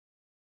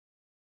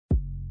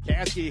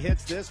Caskey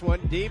hits this one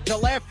deep to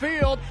left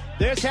field.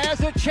 This has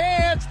a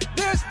chance.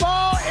 This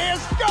ball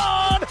is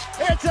gone.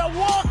 It's a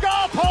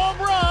walk-off home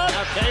run.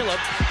 Now Caleb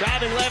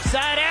driving left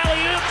side,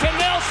 alley-oop to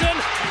Nelson.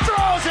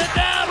 Throws it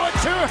down with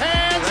two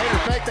hands.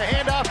 Raiders fake the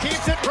handoff,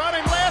 keeps it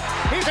running left.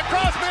 He's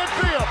across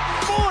midfield.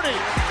 40,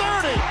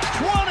 30,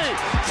 20,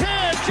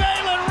 10.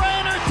 Jalen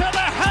Raynor to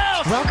the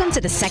house. Welcome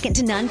to the Second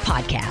to None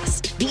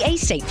podcast, the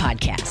A-State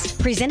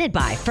podcast, presented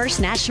by First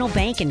National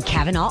Bank and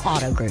Kavanaugh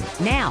Auto Group.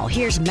 Now,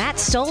 here's Matt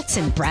Stoltz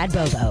and Brad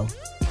Bobo.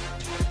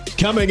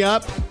 Coming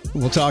up,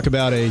 we'll talk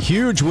about a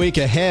huge week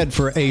ahead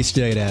for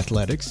A-State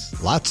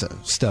athletics. Lots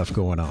of stuff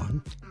going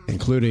on,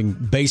 including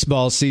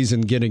baseball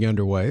season getting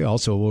underway.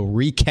 Also, we'll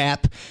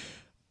recap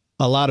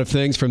a lot of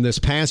things from this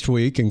past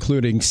week,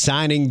 including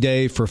signing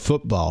day for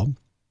football.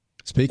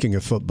 Speaking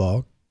of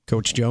football,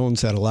 Coach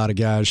Jones had a lot of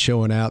guys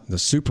showing out in the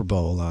Super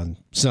Bowl on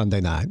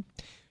Sunday night.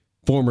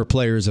 Former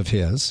players of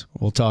his.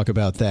 We'll talk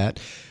about that.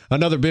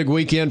 Another big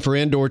weekend for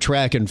indoor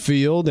track and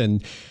field,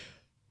 and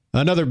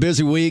another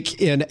busy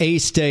week in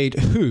A-State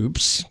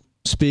hoops.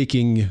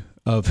 Speaking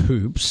of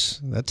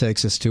hoops, that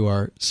takes us to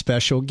our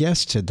special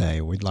guest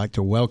today. We'd like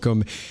to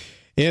welcome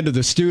into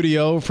the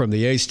studio from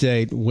the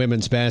A-State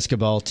women's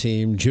basketball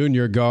team,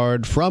 junior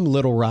guard from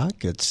Little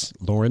Rock. It's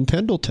Lauryn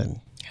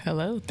Pendleton.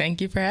 Hello.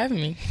 Thank you for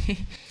having me.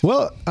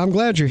 Well, I'm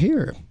glad you're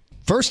here.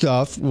 First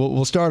off,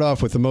 we'll start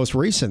off with the most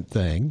recent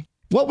thing.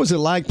 What was it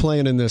like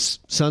playing in this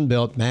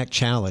Sunbelt MAC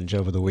Challenge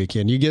over the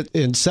weekend? You get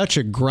in such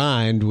a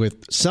grind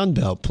with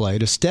Sunbelt play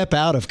to step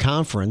out of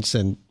conference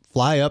and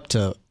fly up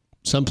to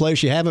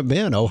someplace you haven't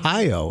been,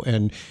 Ohio,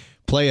 and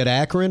play at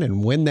Akron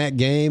and win that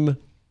game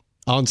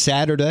on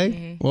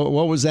Saturday. Mm-hmm.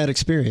 What was that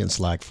experience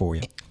like for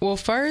you? Well,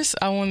 first,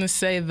 I want to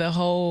say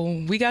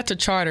we got to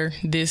charter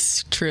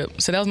this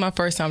trip. So that was my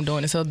first time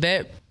doing it. So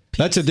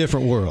that's a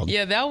different world.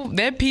 Yeah,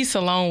 that piece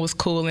alone was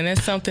cool, and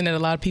that's something that a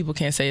lot of people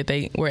can't say that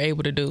they were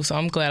able to do. So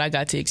I'm glad I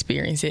got to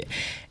experience it.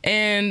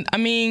 And, I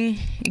mean,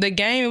 the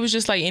game, it was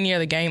just like any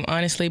other game,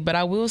 honestly. But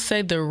I will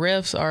say the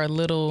refs are a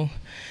little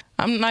 –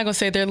 I'm not going to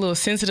say they're a little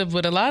sensitive,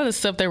 but a lot of the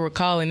stuff they were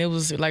calling, it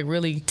was like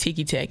really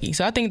ticky-tacky.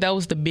 So I think that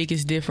was the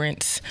biggest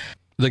difference.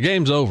 The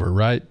game's over,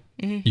 right?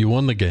 Mm-hmm. You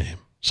won the game.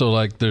 So,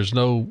 like, there's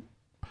no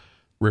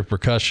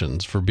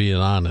repercussions for being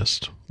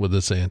honest with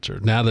this answer.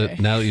 Now that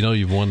you know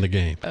you've won the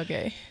game.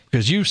 Okay.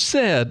 Because you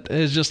said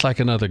it's just like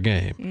another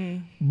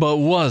game. But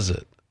was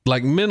it?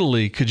 Like,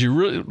 mentally, did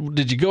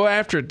you go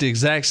after it the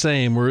exact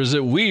same, or is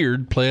it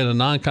weird playing a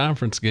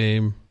non-conference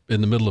game in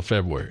the middle of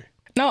February?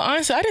 No,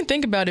 honestly, I didn't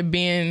think about it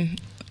being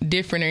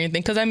different or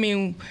anything. Because, I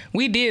mean,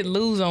 we did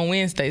lose on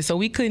Wednesday, so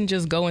we couldn't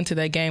just go into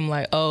that game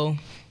like, oh,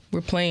 we're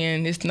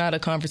playing, it's not a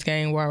conference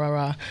game, rah, rah,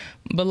 rah.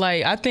 But,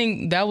 like, I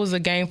think that was a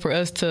game for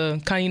us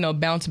to kind of,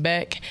 bounce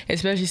back,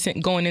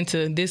 especially going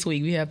into this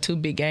week. We have two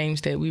big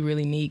games that we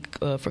really need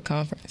for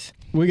conference.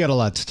 We got a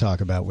lot to talk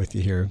about with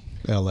you here,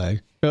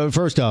 L.A.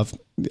 First off,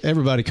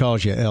 everybody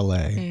calls you L.A.,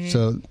 mm-hmm.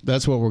 So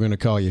that's what we're going to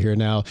call you here.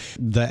 Now,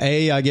 the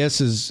A, I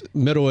guess, is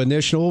middle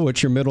initial.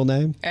 What's your middle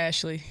name?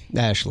 Ashley.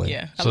 Ashley.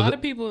 Yeah. A lot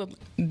of people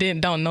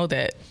don't know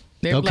that.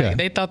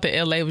 They thought the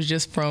L.A. was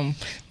just from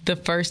the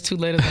first two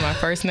letters of my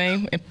first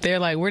name. And they're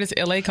like, where does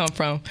L.A. come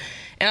from?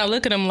 And I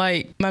look at them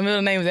like, my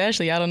middle name is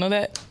Ashley. I don't know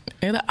that.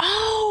 And they're like,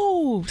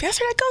 oh, that's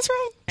where that comes from?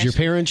 Did your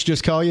parents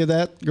just call you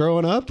that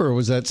growing up, or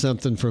was that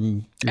something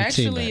from your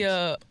Actually,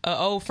 an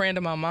old friend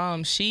of my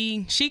mom,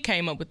 she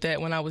came up with that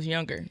when I was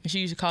younger. She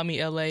used to call me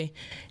L.A.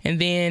 And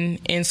then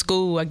in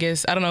school, I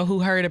guess, I don't know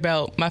who heard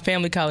about my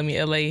family calling me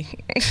L.A.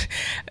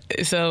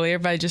 So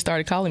everybody just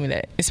started calling me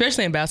that,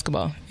 especially in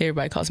basketball.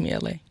 Everybody calls me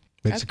L.A.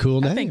 It's a cool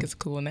name. I think it's a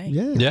cool name.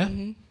 Yeah.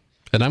 Mm-hmm.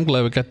 And I'm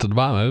glad we got to the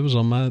bottom. It was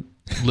on my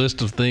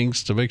list of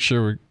things to make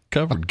sure we're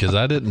covered, because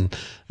I didn't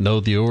know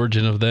the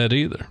origin of that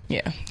either.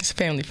 Yeah, it's a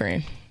family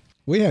friend.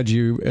 We had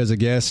you as a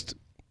guest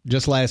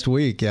just last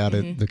week out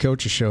at the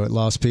Coach's Show at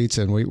Lost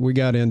Pizza, and we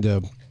got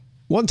into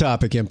one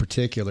topic in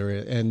particular,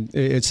 and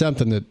it's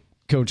something that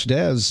Coach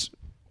Des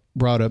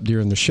brought up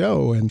during the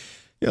show. And,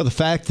 the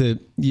fact that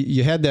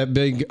you had that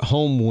big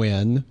home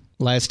win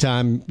last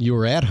time you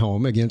were at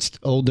home against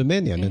Old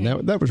Dominion,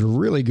 and that was a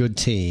really good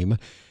team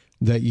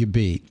that you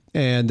beat.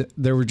 And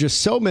there were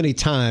just so many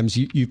times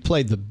you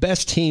played the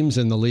best teams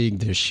in the league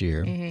this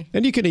year.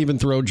 And you can even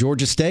throw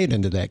Georgia State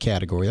into that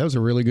category. That was a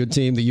really good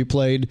team that you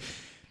played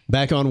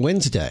back on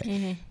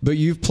Wednesday. But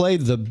you've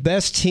played the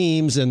best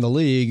teams in the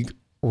league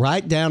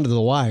right down to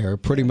the wire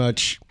pretty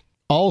much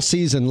all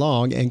season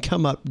long and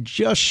come up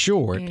just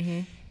short.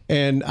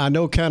 And I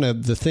know kind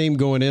of the theme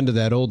going into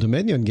that Old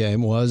Dominion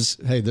game was,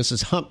 hey, this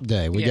is hump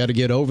day. We got to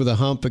get over the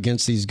hump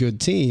against these good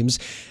teams.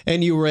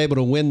 And you were able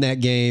to win that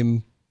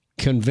game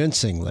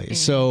convincingly.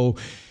 So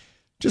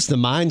just the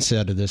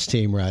mindset of this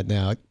team right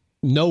now,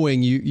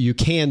 knowing you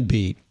can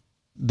beat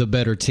the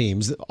better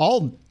teams,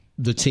 all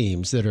the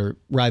teams that are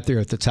right there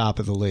at the top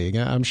of the league.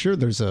 I'm sure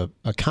there's a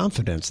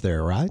confidence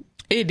there, right?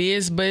 It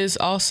is, but it's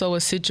also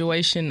a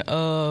situation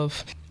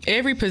of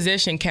every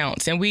possession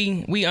counts, and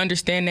we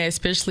understand that,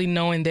 especially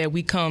knowing that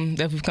we've come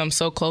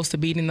so close to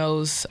beating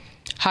those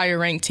higher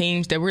ranked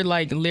teams that we're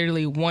like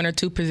literally 1 or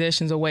 2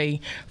 possessions away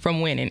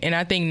from winning. And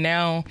I think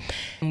now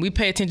we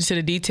pay attention to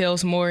the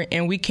details more,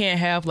 and we can't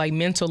have like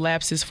mental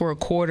lapses for a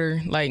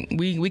quarter. Like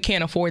we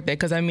can't afford that,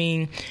 because I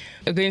mean,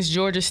 against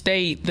Georgia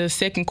State, the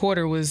second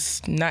quarter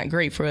was not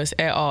great for us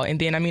at all. And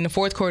then, I mean, the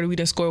fourth quarter, we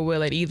didn't score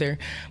well at either.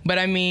 But,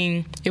 I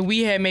mean, if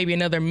we had maybe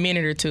another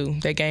minute or two,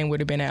 that game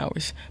would have been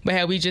ours. But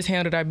had we just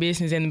handled our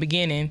business in the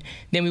beginning,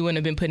 then we wouldn't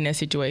have been put in that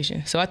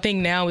situation. So I think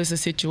now it's a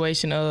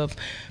situation of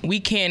we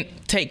can't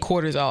take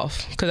quarters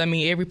off, because, I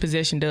mean, every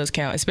possession does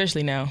count,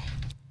 especially now.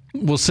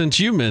 Well, since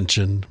you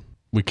mentioned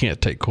we can't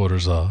take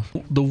quarters off,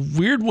 the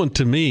weird one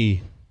to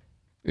me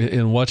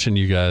in watching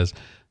you guys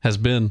has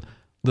been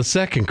the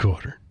second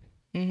quarter.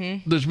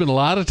 Mm-hmm. There's been a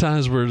lot of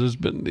times where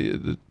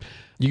you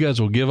guys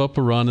will give up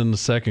a run in the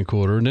second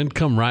quarter and then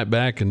come right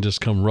back and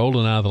just come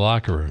rolling out of the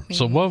locker room. Mm-hmm.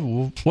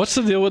 So what's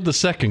the deal with the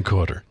second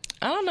quarter?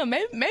 I don't know.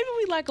 Maybe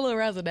we like a little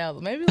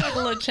razzle-dazzle. Maybe like a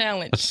little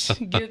challenge.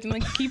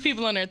 Keep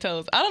people on their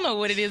toes. I don't know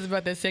what it is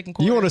about that second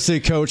quarter. You want to see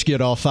Coach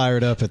get all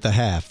fired up at the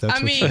half.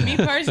 Me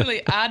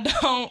personally, I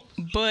don't.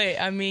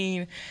 But, I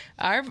mean,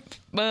 our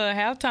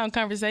halftime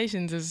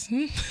conversations is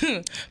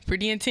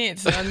pretty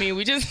intense. I mean,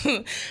 we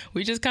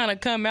just kind of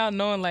come out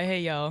knowing like,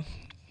 hey, y'all,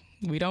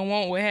 we don't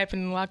want what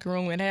happened in the locker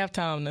room at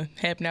halftime to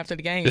happen after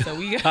the game. So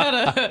we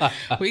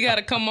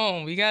gotta come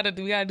on. We gotta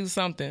do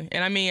something.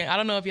 And I mean, I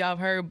don't know if y'all have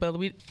heard, but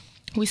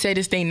we say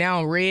this thing now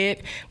in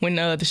red when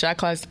the shot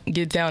clock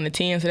gets down to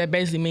 10. So that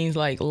basically means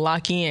like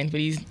lock in for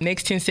these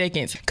next 10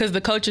 seconds. Because the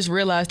coaches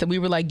realized that we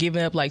were like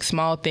giving up like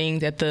small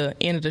things at the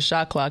end of the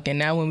shot clock. And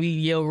now when we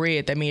yell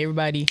red, that means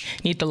everybody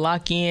needs to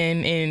lock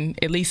in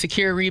and at least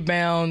secure a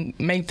rebound,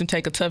 make them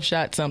take a tough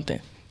shot, something.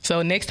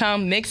 So next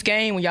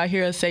game, when y'all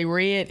hear us say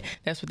red,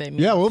 that's what that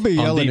means. Yeah, we'll be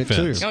yelling it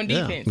too. On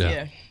defense,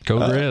 yeah.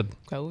 Code red.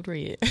 Code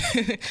red.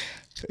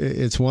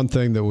 It's one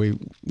thing that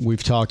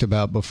we've talked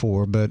about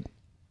before, but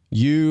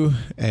you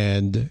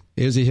and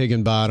Izzy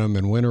Higginbottom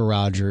and Winter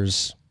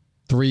Rogers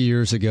 3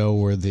 years ago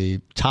were the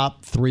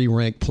top 3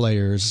 ranked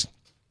players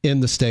in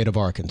the state of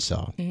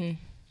Arkansas. Mm-hmm.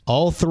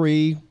 All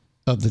 3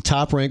 of the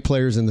top ranked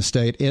players in the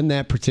state in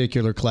that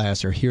particular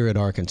class are here at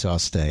Arkansas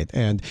State.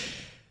 And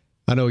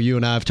I know you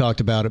and I have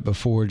talked about it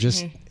before,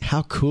 just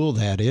how cool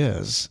that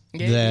is.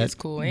 Yeah, it is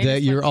cool.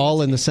 That you're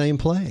all in the same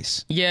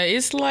place. Yeah,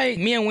 it's like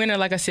me and Winter,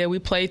 like I said, we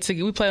played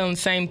on the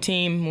same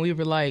team. We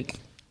were like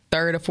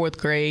 3rd or 4th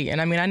grade.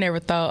 And I mean, I never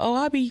thought,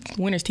 I'll be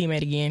Winter's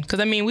teammate again. Because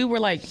I mean, we were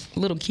like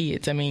little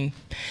kids. I mean,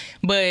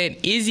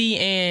 but Izzy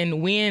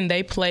and Win,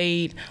 they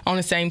played on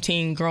the same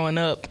team growing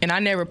up. And I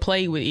never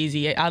played with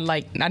Izzy.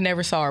 I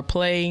never saw her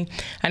play.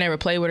 I never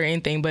played with her or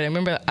anything. But I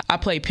remember I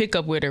played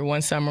pickup with her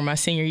one summer, my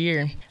senior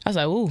year. I was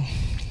like, ooh.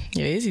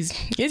 Yeah,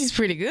 Izzy's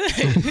pretty good.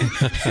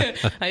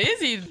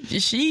 Izzy,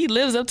 she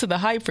lives up to the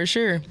hype for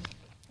sure.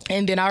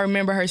 And then I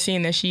remember her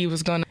saying that she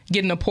was going to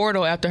get in the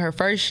portal after her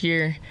first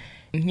year.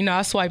 You know,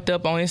 I swiped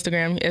up on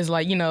Instagram as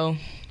like, you know,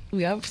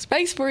 we have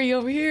space for you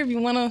over here if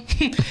you wanna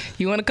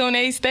come to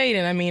A-State.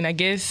 And I mean, I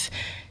guess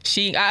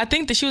I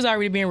think that she was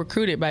already being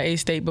recruited by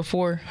A-State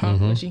before,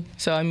 was she?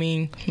 So I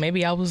mean,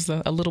 maybe I was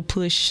a little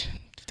push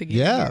to get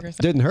her. Yeah,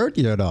 didn't hurt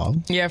you at all.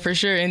 Yeah, for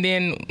sure. And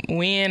then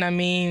Win, I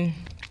mean,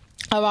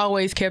 I've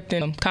always kept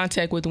in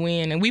contact with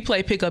Win, and we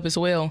play pickup as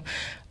well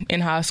in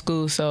high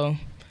school. So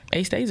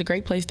A-State is a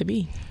great place to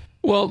be.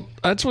 Well,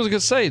 that's what I was gonna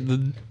say.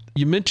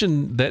 You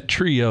mentioned that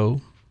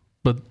trio.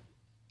 But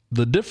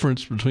the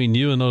difference between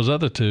you and those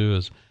other two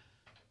is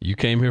you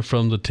came here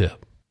from the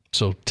tip.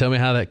 So tell me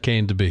how that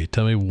came to be.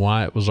 Tell me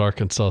why it was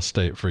Arkansas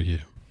State for you.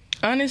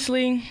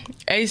 Honestly,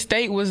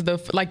 A-State was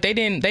they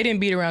didn't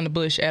beat around the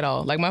bush at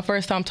all. Like my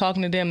first time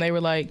talking to them, they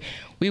were like,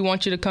 we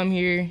want you to come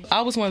here.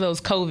 I was one of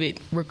those COVID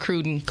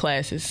recruiting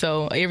classes.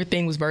 So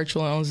everything was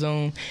virtual on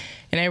Zoom.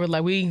 And they were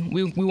like, we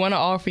want to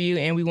offer you,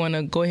 and we want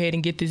to go ahead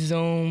and get this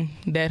Zoom,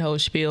 that whole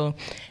spiel.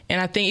 And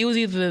I think it was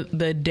either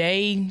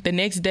the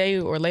next day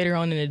or later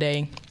on in the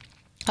day,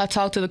 I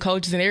talked to the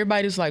coaches, and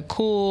everybody was like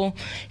cool.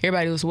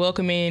 Everybody was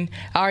welcoming.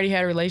 I already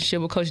had a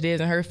relationship with Coach Dez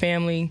and her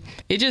family.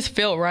 It just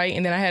felt right.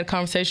 And then I had a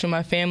conversation with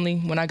my family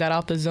when I got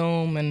off the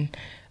Zoom, and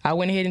I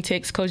went ahead and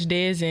texted Coach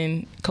Dez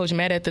and Coach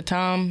Matt at the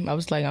time. I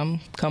was like,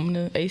 I'm coming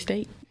to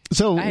A-State.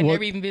 So I had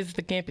never even visited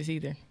the campus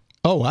either.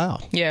 Oh, wow.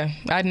 Yeah,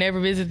 I'd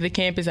never visited the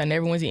campus. I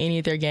never went to any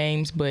of their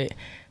games, but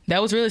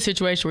that was really a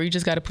situation where you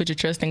just got to put your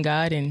trust in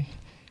God and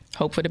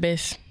hope for the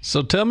best.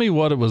 So tell me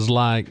what it was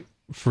like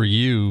for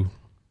you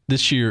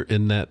this year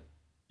in that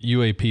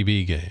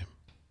UAPB game.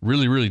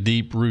 Really, really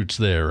deep roots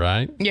there,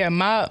 right?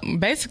 Yeah,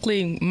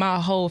 basically my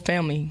whole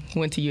family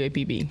went to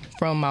UAPB.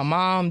 From my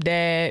mom,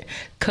 dad,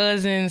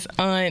 cousins,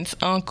 aunts,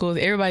 uncles,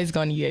 everybody's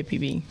gone to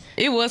UAPB.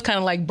 It was kind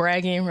of like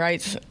bragging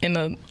rights in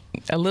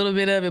a little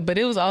bit of it, but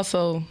it was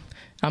also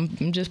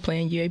I'm just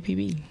playing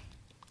UAPB.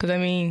 Because, I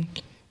mean,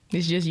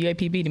 it's just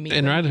UAPB to me.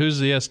 And right, who's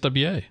the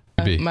SWA?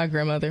 My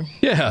grandmother.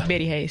 Yeah.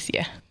 Betty Hayes,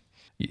 yeah.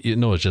 You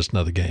know it's just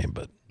another game,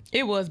 but...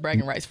 It was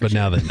bragging rights for but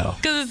sure. But now they know.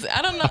 Because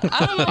I don't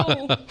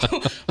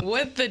know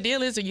what the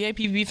deal is with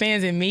UAPB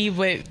fans and me,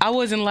 but I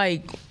wasn't,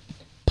 like,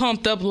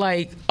 pumped up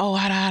like, oh,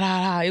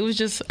 it was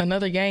just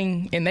another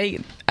game. And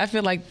I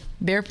feel like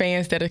their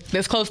fans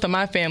that's close to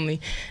my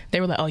family,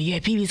 they were like, oh, yeah,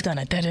 PB's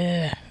gonna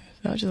da-da.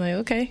 So I was just like,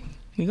 okay,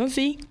 we gonna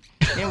see.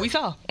 And we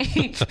saw.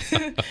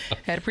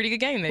 Had a pretty good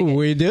game that game.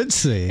 We did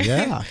see,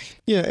 yeah.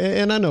 Yeah,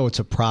 and I know it's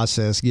a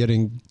process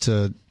getting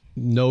to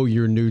know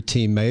your new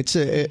teammates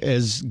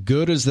as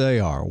good as they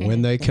are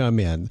when they come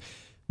in.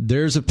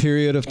 There's a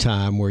period of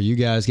time where you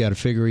guys got to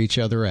figure each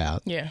other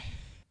out. Yeah.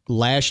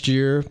 Last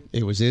year,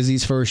 it was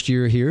Izzy's first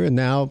year here, and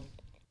now,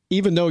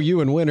 even though you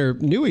and Winter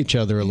knew each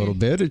other a little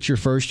bit, it's your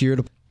first year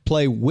to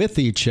play with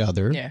each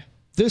other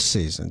this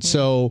season.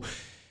 So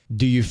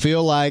do you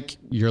feel like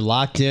you're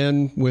locked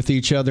in with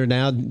each other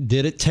now?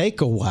 Did it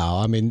take a while?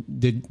 I mean,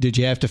 did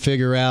you have to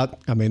figure out,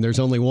 I mean, there's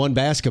only one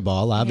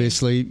basketball.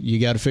 Obviously, you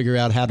got to figure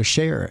out how to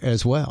share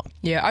as well.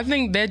 Yeah, I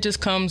think that just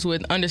comes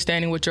with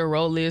understanding what your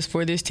role is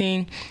for this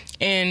team.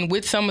 And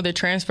with some of the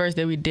transfers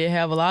that we did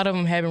have, a lot of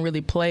them haven't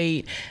really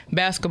played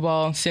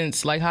basketball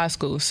since like high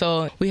school.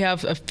 So we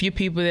have a few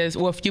people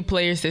a few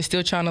players that's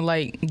still trying to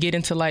like get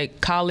into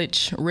like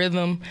college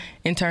rhythm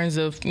in terms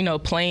of,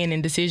 playing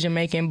and decision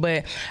making.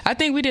 But I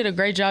think we did a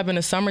great job in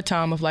the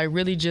summertime of like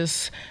really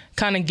just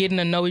kind of getting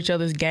to know each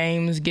other's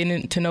games,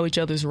 getting to know each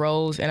other's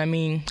roles. And I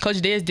mean,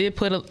 Coach Dez did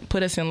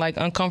put us in like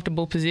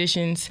uncomfortable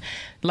positions,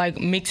 like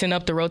mixing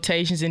up the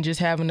rotations and just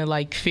having to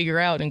like figure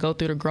out and go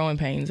through the growing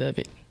pains of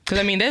it. Because,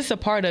 I mean, that's a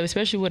part of it,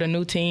 especially with a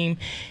new team.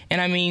 And,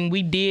 I mean,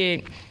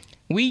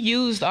 we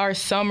used our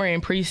summer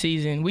and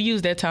preseason. We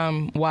used that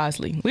time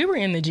wisely. We were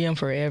in the gym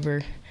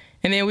forever.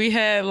 And then we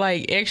had,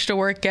 like, extra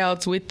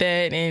workouts with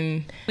that.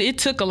 And it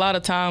took a lot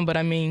of time, but,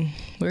 I mean,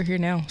 we're here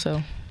now,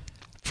 so.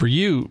 For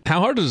you,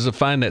 how hard is it to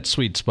find that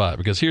sweet spot?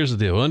 Because here's the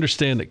deal.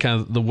 Understand that kind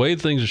of the way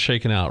things are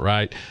shaking out,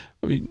 right?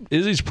 I mean,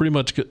 Izzy's pretty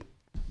much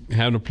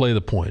having to play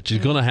the point. She's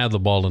going to have the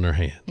ball in her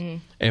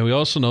hand. And we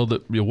also know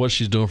that what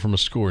she's doing from a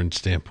scoring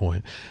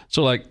standpoint.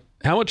 So, like,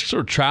 how much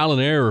sort of trial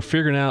and error or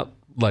figuring out,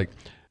 like,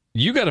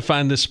 you got to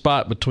find this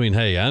spot between,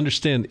 hey, I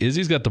understand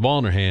Izzy's got the ball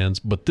in her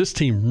hands, but this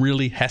team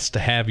really has to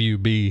have you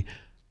be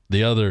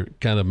the other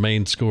kind of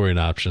main scoring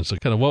option. So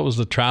kind of what was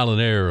the trial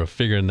and error of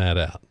figuring that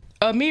out?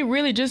 Me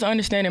really just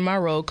understanding my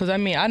role, because, I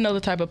mean, I know the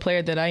type of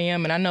player that I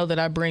am, and I know that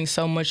I bring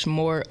so much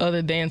more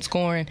other than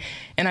scoring.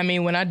 And, I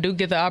mean, when I do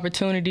get the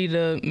opportunity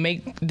to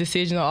make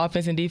decisions on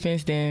offense and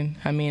defense, then,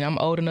 I mean, I'm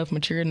old enough,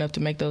 mature enough to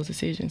make those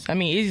decisions. I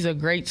mean, Izzy's a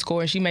great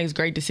scorer, and she makes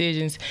great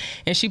decisions,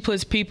 and she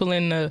puts people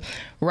in the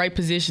right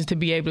positions to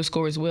be able to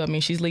score as well. I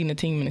mean, she's leading the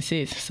team in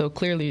assists, so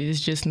clearly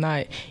it's just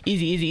not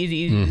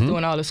easy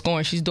doing all the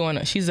scoring.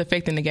 She's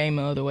affecting the game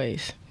in other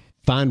ways.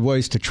 Find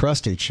ways to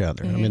trust each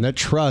other. I mean, that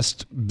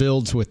trust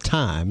builds with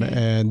time,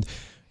 and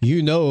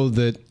you know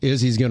that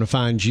Izzy's going to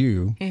find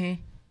you,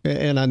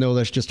 and I know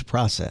that's just a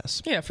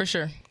process. Yeah, for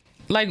sure.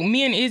 Like,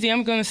 me and Izzy,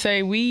 I'm going to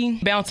say we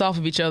bounce off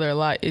of each other a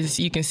lot, as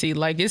you can see.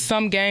 Like, it's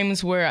some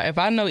games where if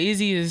I know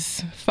Izzy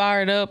is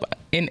fired up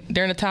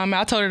during the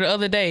timeout, I told her the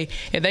other day,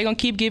 if they're going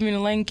to keep giving me the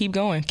lane, keep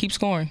going, keep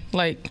scoring.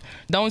 Like,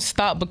 don't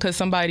stop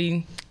because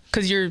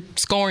you're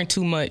scoring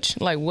too much.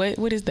 Like,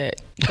 what is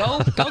that? Go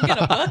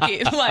get a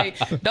bucket. Like,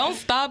 don't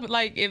stop.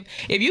 Like,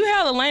 if you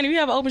have a lane, if you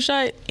have an open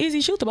shot, Izzy,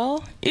 shoot the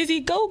ball.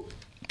 Izzy, go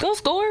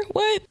score.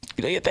 What?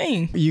 Do your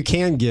thing. You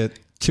can get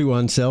too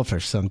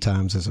unselfish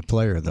sometimes as a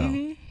player,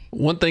 though.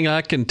 One thing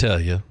I can tell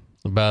you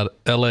about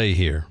L.A.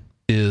 here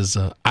is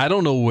I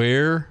don't know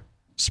where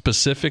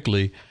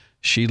specifically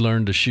she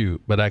learned to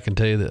shoot, but I can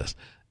tell you this.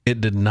 It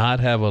did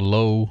not have a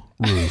low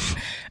roof.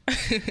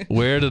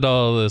 Where did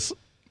all this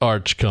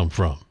arch come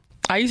from?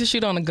 I used to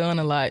shoot on a gun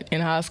a lot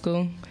in high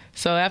school.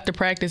 So after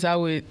practice, I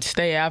would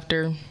stay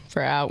after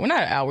for hours. Well,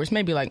 not hours,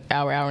 maybe like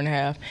hour and a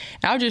half.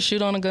 I would just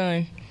shoot on a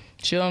gun.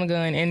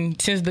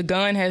 And since the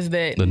gun has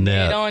the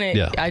net on it,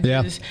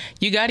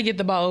 you got to get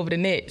the ball over the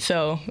net.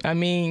 So, I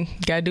mean,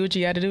 you got to do what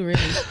you got to do,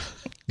 really.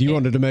 You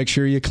wanted to make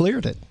sure you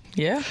cleared it.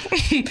 Yeah.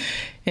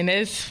 And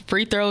that's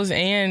free throws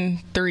and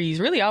threes.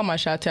 Really, all my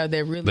shots have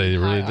that really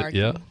high arc.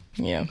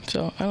 Yeah.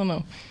 So, I don't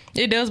know.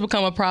 It does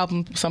become a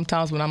problem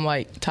sometimes when I'm,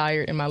 like,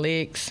 tired in my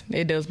legs.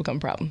 It does become a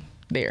problem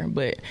there.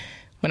 But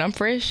when I'm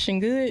fresh and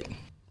good.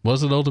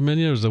 Was it Old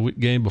Dominion or was the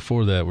game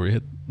before that where you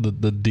hit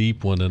the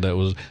deep one and that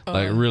was,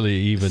 like, really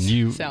even?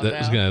 That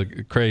was kind of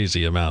a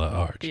crazy amount of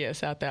arch. Yeah,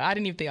 South there. I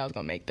didn't even think I was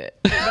going to make that.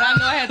 But I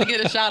know I had to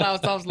get a shot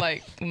out, so I was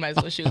like, we might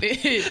as well shoot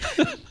it.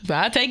 So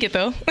I take it,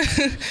 though.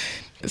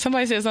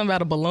 Somebody said something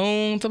about a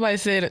balloon. Somebody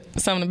said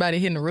something about it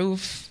hitting the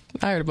roof.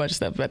 I heard a bunch of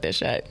stuff about that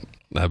shot.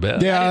 I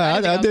bet.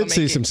 Yeah, I did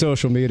see some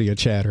social media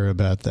chatter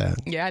about that.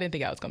 Yeah, I didn't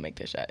think I was going to make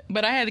that shot.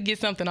 But I had to get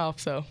something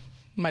off, so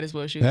might as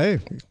well shoot. Hey,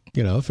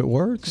 if it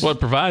works. What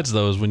provides,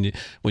 though, is when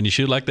you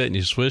shoot like that and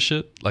you swish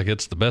it, like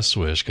it's the best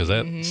swish because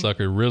that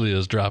sucker really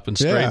is dropping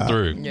straight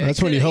through. Yeah,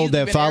 that's when you hold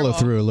that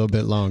follow-through a little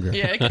bit longer.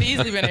 Yeah, it could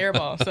easily been an air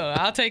ball, so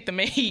I'll take the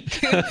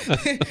make.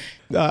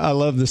 I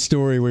love the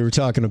story. We were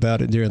talking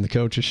about it during the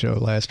coaches show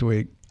last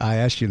week. I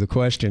asked you the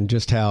question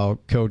just how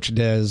Coach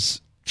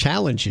Dez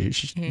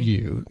challenges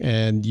you,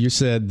 and you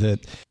said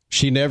that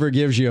she never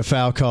gives you a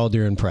foul call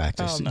during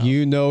practice. Oh, no.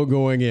 You know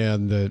going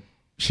in that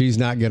she's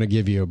not going to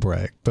give you a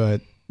break,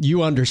 but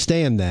you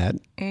understand that,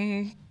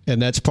 and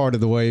that's part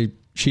of the way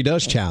she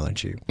does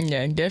challenge you.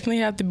 Yeah, definitely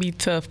have to be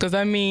tough. Because,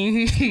 I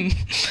mean,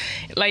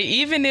 like,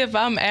 even if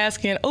I'm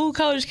asking, oh,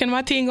 Coach, can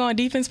my team go on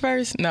defense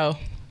first? No.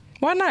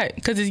 Why not?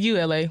 Because it's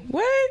ULA.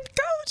 What?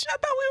 Coach, I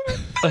thought we were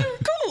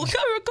cool.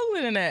 We were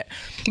cooler than that.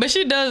 But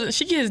she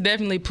has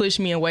definitely pushed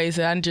me in ways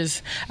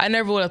that I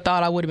never would have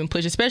thought I would have been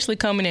pushed, especially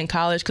coming in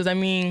college. Because, I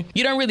mean,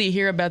 you don't really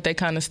hear about that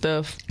kind of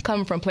stuff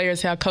coming from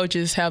players, how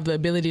coaches have the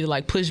ability to,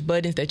 like, push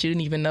buttons that you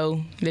didn't even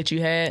know that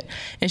you had.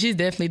 And she's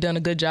definitely done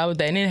a good job with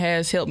that. And it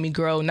has helped me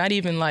grow, not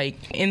even, like,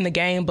 in the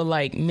game, but,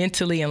 like,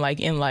 mentally and,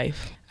 like, in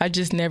life. I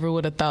just never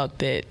would have thought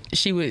that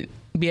she would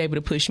be able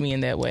to push me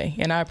in that way.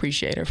 And I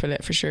appreciate her for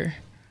that, for sure.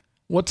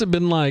 What's it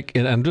been like?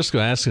 And I'm just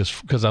going to ask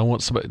this because I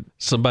want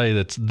somebody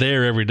that's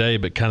there every day,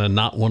 but kind of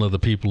not one of the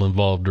people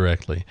involved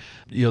directly.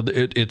 You know,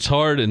 it's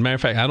hard. And matter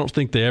of fact, I don't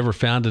think they ever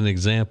found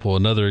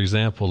another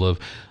example of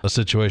a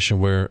situation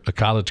where a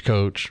college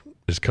coach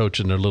is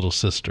coaching their little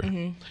sister.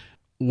 Mm-hmm.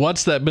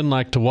 What's that been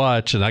like to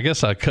watch? And I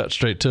guess I cut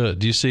straight to it.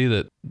 Do you see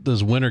that?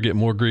 Does Winter get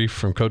more grief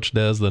from Coach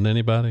Des than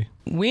anybody?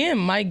 Win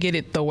might get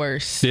it the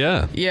worst.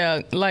 Yeah.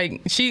 Yeah.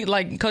 Like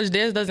Coach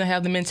Des doesn't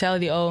have the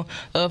mentality of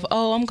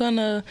I'm going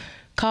to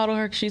coddle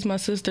her because she's my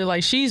sister.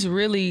 Like, she's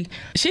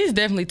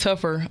definitely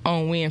tougher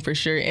on Win for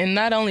sure. And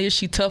not only is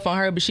she tough on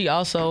her, but she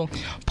also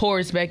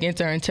pours back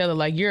into her and tell her,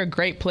 like, you're a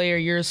great player,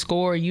 you're a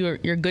scorer, you're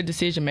a good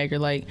decision maker.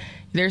 Like,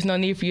 there's no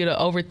need for you to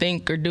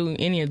overthink or do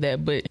any of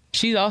that. But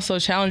she also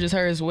challenges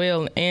her as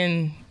well,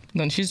 and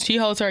she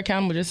holds her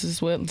accountable just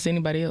as well as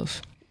anybody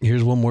else.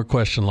 Here's one more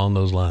question along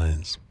those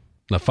lines.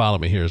 Now follow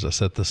me here as I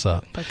set this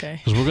up.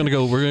 Okay. Because we're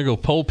gonna go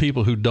poll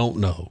people who don't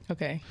know.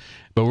 Okay.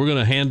 But we're going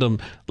to hand them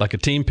like a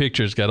team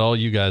picture. It's got all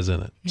you guys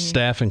in it,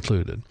 staff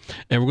included.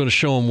 And we're going to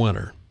show them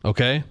Winter,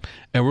 okay?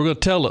 And we're going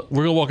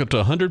to walk up to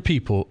 100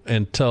 people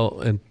and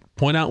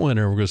point out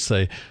Winter. We're going to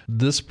say,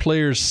 this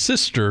player's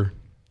sister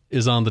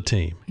is on the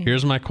team.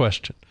 Here's my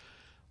question.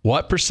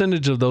 What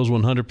percentage of those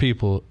 100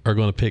 people are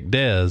going to pick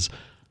Des,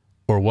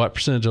 or what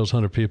percentage of those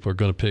 100 people are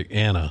going to pick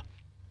Anna?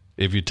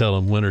 If you tell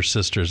them Winter's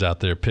sister's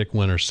out there, pick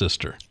Winter's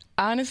sister.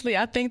 Honestly,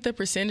 I think the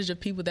percentage of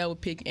people that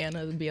would pick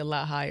Anna would be a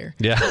lot higher.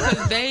 Yeah.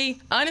 Because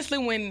honestly,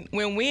 when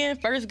Win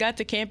first got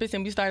to campus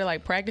and we started,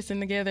 like, practicing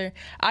together,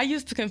 I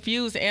used to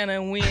confuse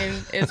Anna and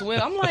Win as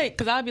well. I'm like,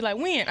 because I'd be like,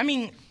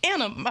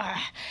 Anna.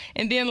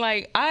 And then,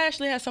 like, I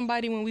actually had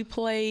somebody when we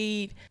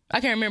played, I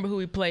can't remember who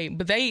we played,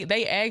 but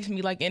they asked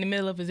me, like, in the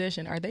middle of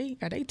possession, are they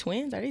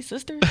twins? Are they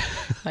sisters?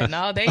 Like,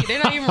 no,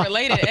 they're not even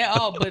related at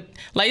all. But,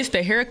 like, it's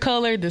the hair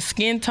color, the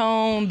skin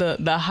tone,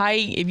 the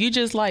height. If you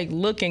just, like,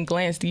 look and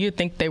glance, you'd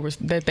think they were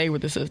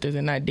the sisters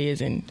and not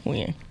Des and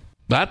Win.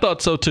 I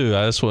thought so too.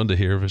 I just wanted to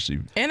hear if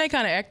you. And they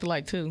kind of act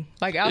alike too.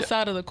 Like,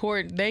 outside of the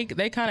court, they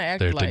kind of act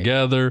They're alike. They're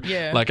together.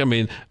 Yeah. Like, I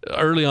mean,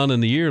 early on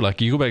in the year,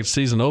 like, you go back to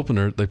season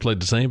opener, they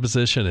played the same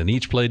position and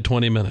each played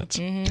 20 minutes.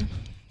 Mm-hmm.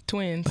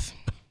 Twins.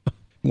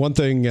 One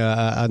thing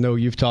I know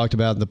you've talked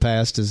about in the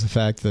past is the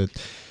fact that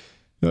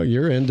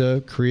you're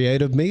into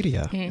creative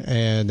media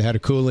and had a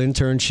cool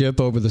internship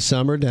over the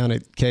summer down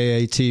at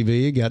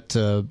KATV. Got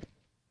to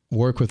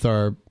work with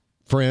our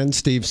friend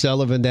Steve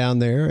Sullivan down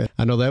there.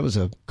 I know that was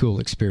a cool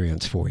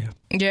experience for you.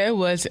 Yeah, it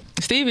was.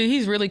 Steve,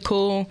 he's really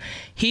cool.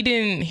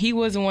 He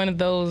wasn't one of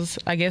those,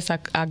 I guess I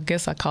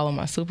call him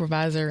my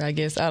supervisor, I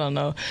don't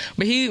know.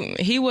 But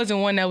he wasn't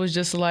one that was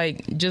just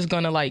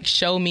gonna, like,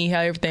 show me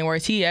how everything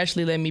works. He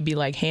actually let me be,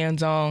 like,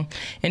 hands-on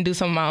and do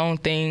some of my own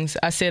things.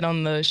 I said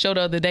on the show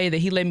the other day that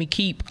he let me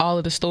keep all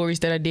of the stories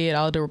that I did,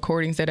 all of the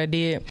recordings that I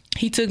did.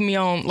 He took me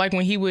on, like,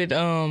 when he would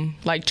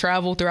like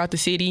travel throughout the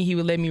city, he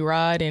would let me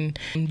ride and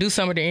do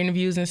some of the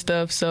interviews and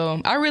stuff.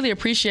 So I really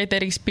appreciate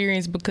that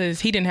experience because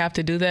he didn't have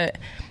to do that.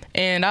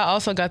 And I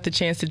also got the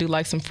chance to do,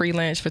 like, some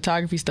freelance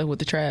photography stuff with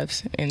the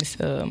Travs and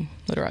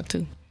Little Rock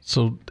too.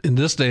 So in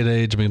this day and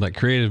age, I mean, like,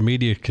 creative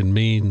media can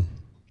mean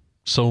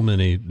so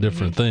many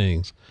different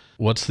things.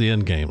 What's the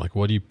end game? Like,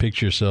 what do you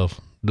picture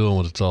yourself doing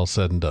when it's all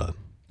said and done?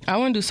 I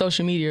want to do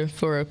social media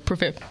for a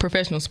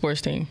professional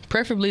sports team,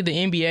 preferably the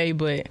NBA,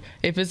 but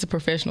if it's a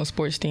professional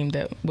sports team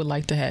that would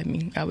like to have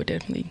me, I would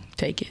definitely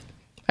take it.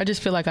 I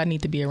just feel like I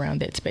need to be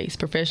around that space,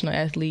 professional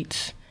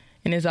athletes.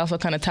 And it's also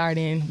kind of tied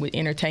in with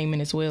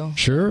entertainment as well.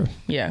 Sure.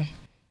 Yeah.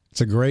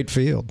 It's a great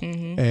field.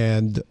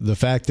 And the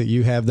fact that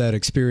you have that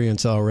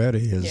experience already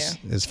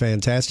is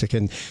fantastic.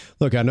 And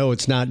look, I know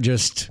it's not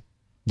just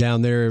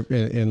down there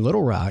in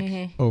Little Rock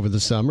over the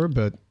summer,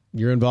 but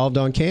you're involved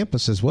on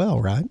campus as well,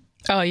 right?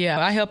 Oh,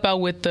 yeah. I help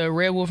out with the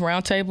Red Wolf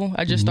Roundtable.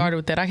 I just started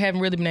with that. I haven't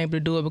really been able to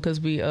do it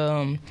because we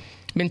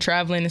been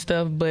traveling and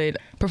stuff. But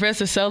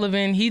Professor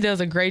Sullivan, he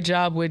does a great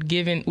job with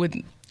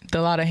a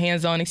lot of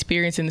hands-on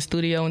experience in the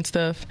studio and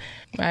stuff.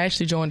 I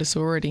actually joined a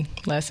sorority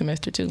last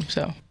semester too.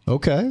 So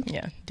okay,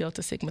 yeah,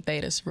 Delta Sigma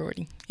Theta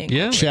sorority.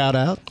 Yeah, shout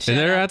out to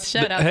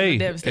the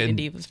Devastating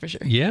Divas for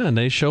sure. Yeah, and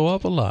they show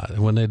up a lot.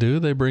 And when they do,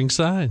 they bring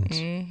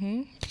signs.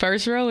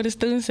 First row of the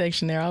student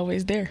section, they're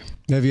always there.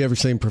 Have you ever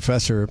seen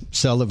Professor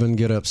Sullivan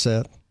get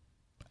upset?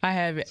 I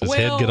haven't. His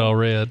head get all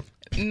red.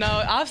 No,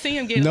 I've seen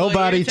him get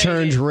Nobody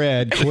turns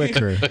red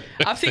quicker.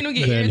 I've seen him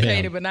get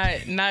irritated, but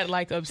not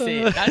like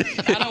upset.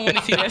 I don't want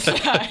to see that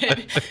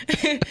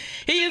side.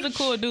 He is a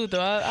cool dude,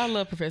 though. I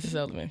love Professor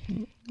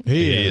Sullivan.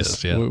 He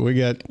is. Yeah.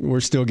 We're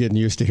still getting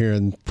used to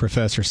hearing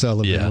Professor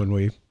Sullivan when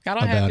we. I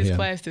don't have his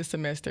class this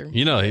semester.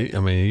 You know, he's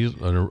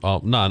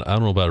not. I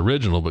don't know about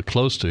original, but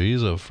close to.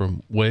 He's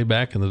from way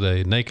back in the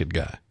day, naked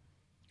guy.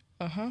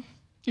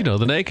 You know,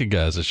 the naked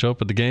guys that show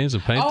up at the games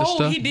and paint the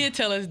stuff. Oh, he did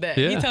tell us that.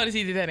 Yeah. He told us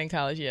he did that in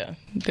college,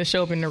 They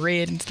show up in the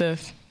red and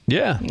stuff.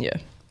 Yeah. Yeah.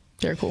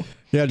 Very cool.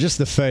 Yeah, just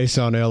the face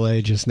on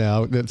L.A. just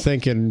now,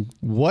 thinking,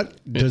 what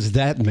does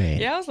that mean?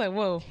 Yeah, I was like,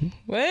 whoa,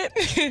 what?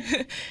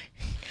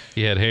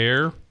 He had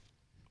hair.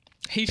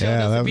 He showed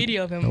us a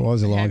video of him. It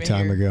was a long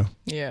time ago.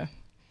 Yeah.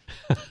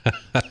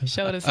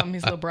 Showed us some of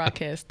his little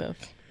broadcast stuff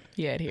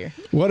he had here.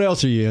 What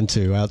else are you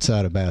into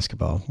outside of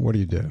basketball? What do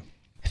you do?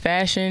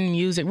 Fashion,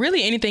 music,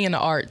 really anything in the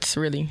arts,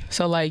 really.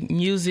 So like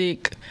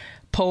music,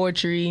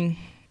 poetry,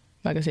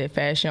 like I said,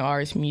 fashion,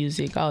 arts,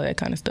 music, all that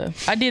kind of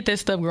stuff. I did that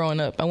stuff growing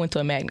up. I went to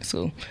a magnet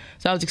school,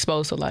 so I was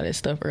exposed to a lot of that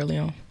stuff early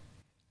on.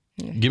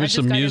 Yeah. Give me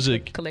some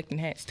music. Collecting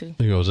hats too.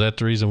 Is that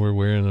the reason we're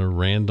wearing a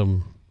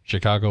random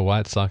Chicago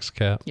White Sox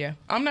cap? Yeah,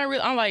 I'm not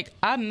really.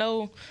 I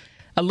know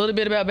a little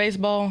bit about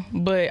baseball,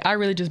 but I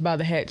really just buy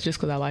the hats just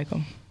because I like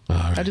them.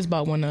 Right. I just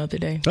bought one the other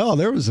day. Oh,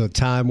 there was a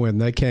time when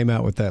they came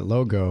out with that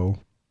logo.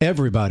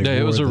 Everybody wore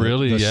it was it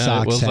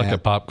was like a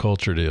pop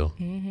culture deal.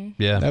 Mm-hmm.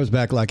 Yeah. That was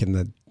back like in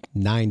the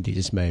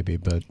 90s maybe,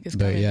 but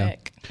yeah.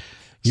 Back.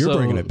 You're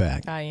bringing it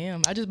back. I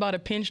am. I just bought a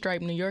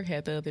pinstripe New York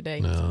hat the other day.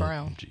 It's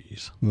brown.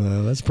 Jeez.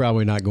 Well, that's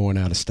probably not going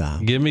out of style.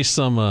 Give me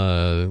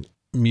some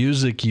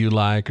music you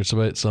like or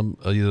some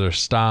either a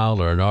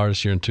style or an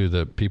artist you're into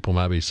that people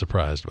might be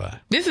surprised by.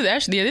 This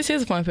is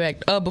a fun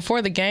fact.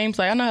 Before the games,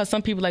 like I know how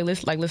some people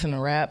listen to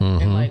rap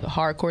and like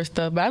hardcore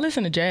stuff, but I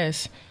listen to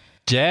jazz.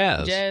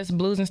 Jazz,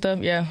 blues and stuff,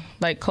 yeah.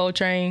 Like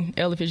Coltrane,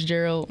 Ella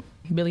Fitzgerald,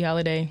 Billie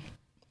Holiday,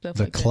 stuff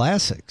the like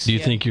classics. Do you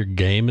think your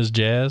game is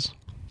jazz?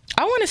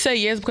 I want to say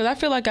yes because I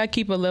feel like I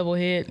keep a level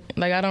head.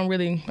 Like I'm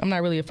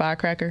not really a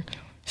firecracker.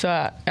 So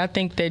I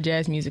think that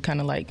jazz music kind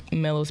of like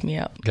mellows me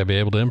out. Got to be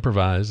able to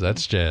improvise.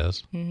 That's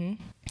jazz.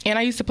 Mm-hmm. And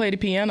I used to play the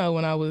piano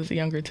when I was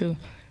younger too.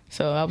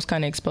 So I was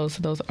kind of exposed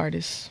to those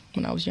artists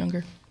when I was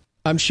younger.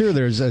 I'm sure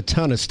there's a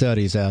ton of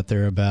studies out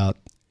there about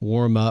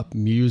warm-up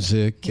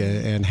music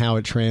and how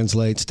it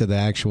translates to the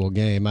actual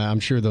game. I'm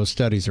sure those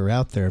studies are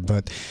out there,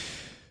 but,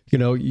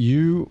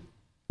 you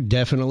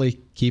definitely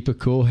keep a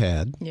cool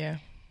head. Yeah.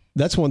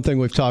 That's one thing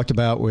we've talked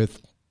about with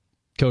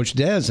Coach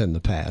Des in the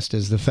past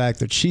is the fact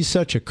that she's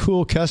such a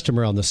cool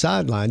customer on the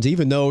sidelines.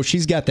 Even though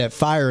she's got that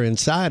fire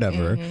inside of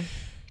her,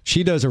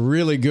 she does a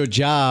really good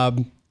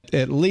job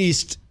at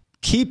least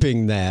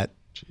keeping that.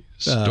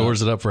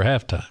 Stores it up for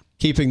halftime.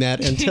 Keeping that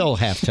until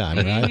halftime,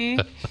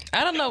 right?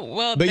 I don't know.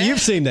 Well, but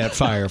you've seen that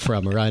fire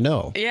from her, I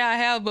know. Yeah, I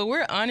have. But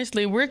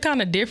we're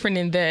kind of different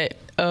in that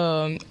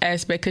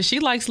aspect because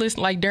she likes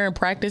listening, like during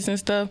practice and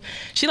stuff.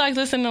 She likes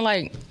listening to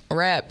like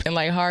rap and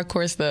like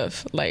hardcore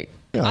stuff. Like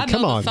I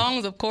know the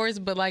songs, of course,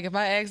 but like if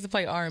I ask to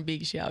play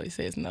R&B, she always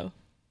says no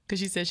because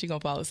she says she's gonna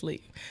fall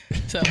asleep.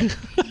 So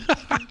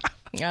I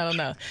don't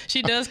know.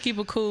 She does keep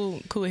a cool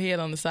head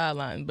on the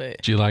sideline.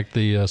 But do you like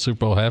the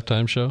Super Bowl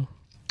halftime show?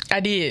 I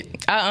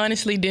did. I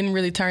honestly didn't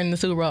really turn the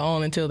Super Bowl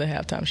on until the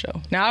halftime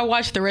show. Now, I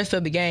watched the rest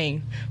of the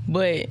game,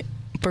 but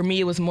for me,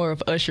 it was more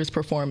of Usher's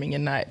performing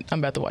and not, I'm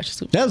about to watch the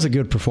Super Bowl. That was a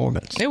good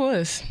performance. It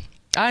was.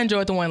 I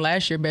enjoyed the one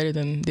last year better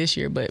than this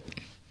year, but...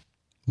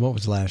 What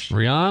was last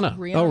year? Rihanna.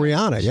 Oh,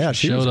 Rihanna. Yeah,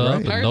 she showed was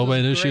up great. and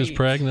nobody knew she was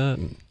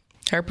pregnant.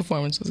 Her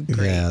performance was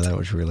great. Yeah, that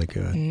was really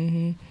good.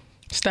 Mm-hmm.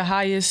 It's the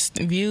highest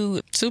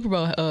viewed Super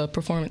Bowl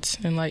performance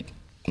in like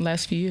the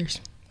last few years.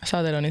 I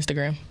saw that on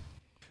Instagram.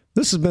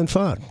 This has been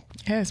fun.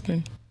 It has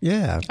been.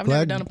 Yeah. I've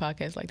never done a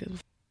podcast like this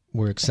before.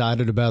 We're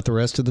excited about the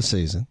rest of the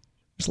season.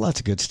 There's lots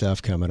of good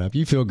stuff coming up.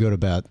 You feel good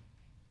about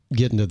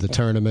getting to the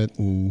tournament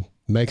and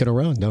making a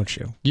run, don't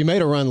you? You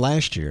made a run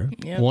last year,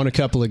 won a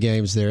couple of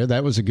games there.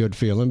 That was a good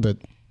feeling, but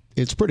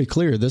it's pretty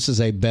clear this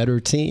is a better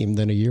team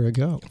than a year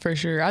ago. For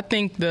sure. I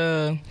think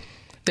the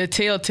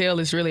telltale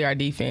is really our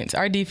defense.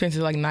 Our defense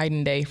is like night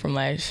and day from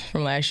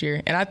last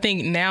year. And I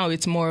think now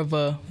it's more of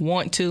a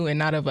want to and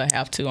not of a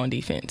have to on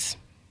defense.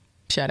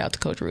 Shout out to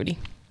Coach Rudy.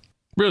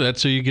 Really?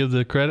 That's who you give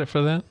the credit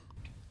for that?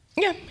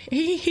 Yeah.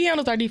 He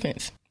handles our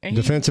defense. And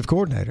defensive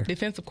coordinator.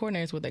 Defensive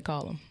coordinator is what they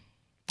call him.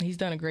 He's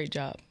done a great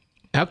job.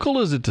 How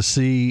cool is it to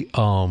see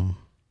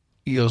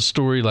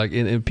story like,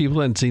 and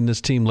people hadn't seen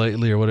this team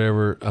lately or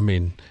whatever. I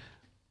mean,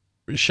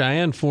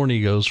 Cheyenne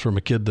Forney goes from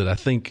a kid that I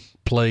think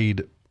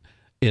played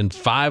in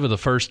 5 of the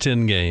first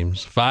 10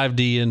 games, 5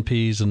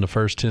 DNPs in the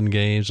first 10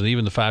 games, and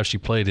even the 5 she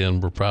played in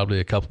were probably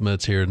a couple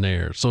minutes here and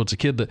there. So it's a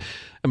kid that,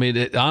 I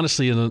mean,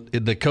 honestly,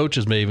 the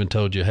coaches may even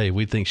told you, hey,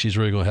 we think she's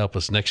really going to help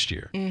us next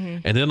year. Mm-hmm.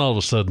 And then all of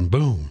a sudden,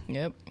 boom.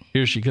 Yep.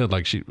 Here she comes.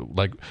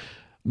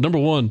 number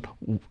one,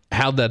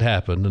 how'd that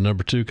happen? And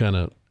number two, kind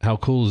of how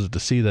cool is it to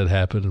see that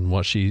happen and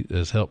what she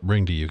has helped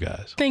bring to you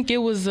guys? I think it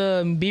was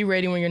a be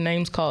ready when your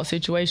name's called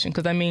situation.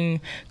 Because, I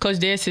mean, Coach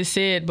Des has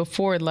said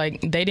before,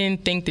 like, they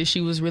didn't think that she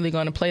was really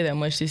going to play that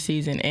much this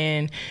season.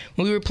 And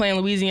when we were playing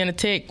Louisiana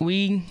Tech,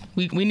 we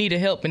needed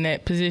help in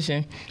that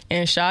position.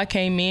 And Sha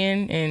came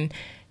in and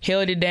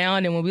held it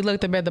down. And when we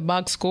looked up at the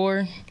box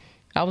score,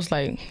 I was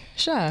like,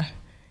 Sha,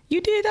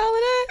 you did all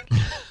of that?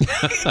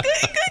 good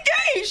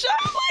game, Sha.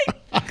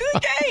 Like,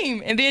 good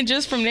game. And then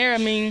just from there, I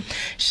mean,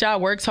 Sha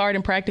works hard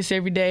in practice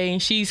every day.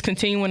 She's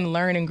continuing to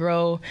learn and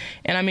grow.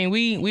 And, I mean,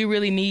 we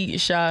really need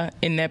Sha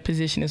in that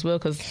position as well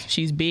because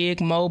she's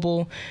big,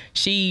 mobile.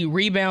 She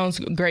rebounds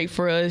great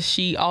for us.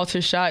 She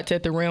alters shots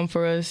at the rim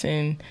for us.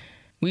 And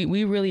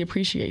we really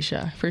appreciate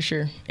Sha, for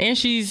sure. And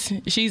she's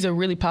a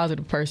really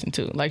positive person,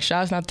 too. Like,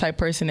 Sha's not the type of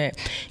person that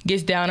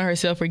gets down on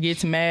herself or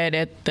gets mad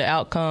at the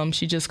outcome.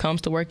 She just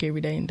comes to work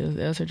every day and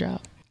does her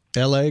job.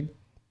 L.A.,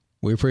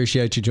 we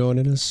appreciate you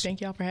joining us.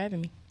 Thank y'all for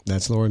having me.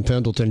 That's Lauryn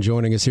Pendleton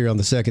joining us here on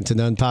the Second to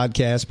None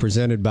podcast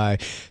presented by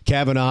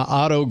Kavanaugh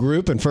Auto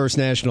Group and First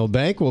National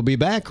Bank. We'll be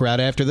back right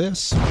after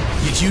this.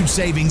 Get huge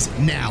savings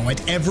now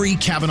at every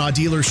Kavanaugh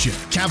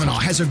dealership. Kavanaugh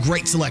has a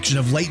great selection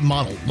of late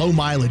model, low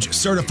mileage,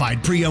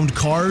 certified pre-owned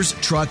cars,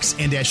 trucks,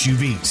 and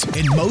SUVs.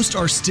 And most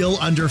are still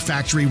under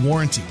factory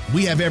warranty.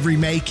 We have every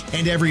make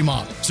and every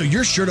model, so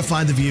you're sure to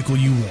find the vehicle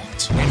you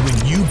want. And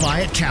when you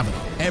buy at Kavanaugh,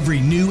 every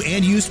new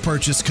and used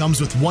purchase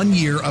comes with 1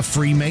 year of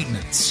free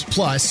maintenance.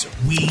 Plus,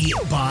 we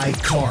buy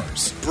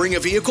cars. Bring a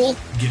vehicle,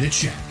 get a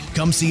check.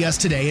 Come see us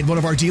today at one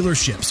of our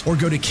dealerships or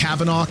go to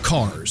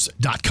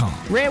KavanaughCars.com.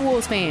 Red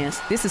Wolves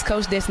fans, this is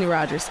Coach Destiny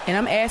Rogers, and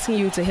I'm asking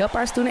you to help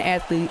our student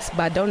athletes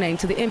by donating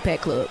to the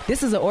Impact Club.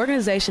 This is an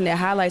organization that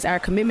highlights our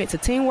commitment to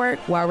teamwork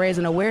while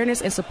raising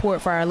awareness and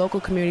support for our local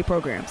community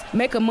programs.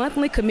 Make a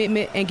monthly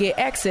commitment and get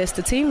access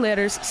to team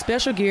letters,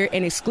 special gear,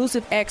 and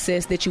exclusive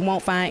access that you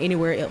won't find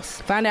anywhere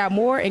else. Find out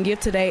more and give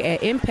today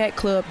at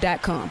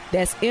ImpactClub.com.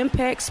 That's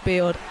Impact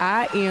spelled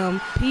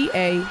IMPACKT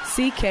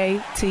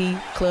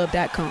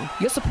Club.com.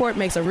 Your support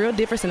makes a real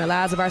difference in the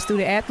lives of our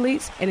student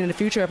athletes and in the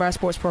future of our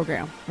sports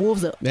program.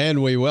 Wolves up.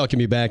 And we welcome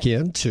you back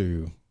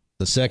into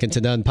the Second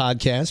to None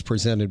podcast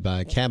presented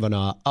by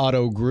Kavanaugh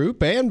Auto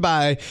Group and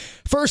by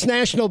First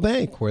National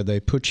Bank, where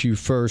they put you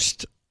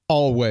first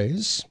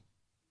always.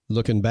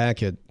 Looking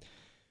back at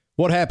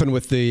what happened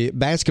with the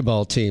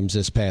basketball teams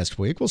this past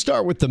week, we'll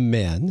start with the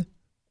men.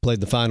 Played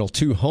the final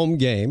 2 home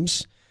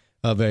games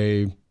of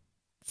a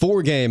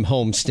 4-game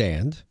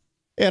homestand.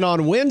 And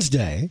on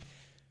Wednesday,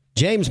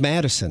 James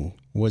Madison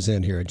was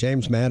in here. A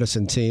James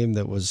Madison team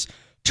that was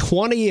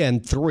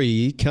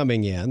 20-3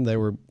 coming in. They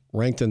were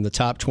ranked in the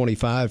top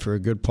 25 for a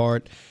good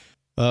part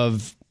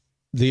of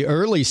the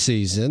early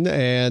season,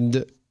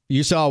 and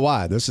you saw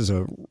why. This is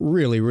a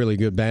really, really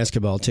good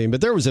basketball team.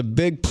 But there was a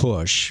big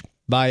push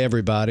by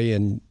everybody,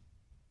 and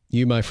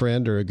you, my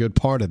friend, are a good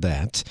part of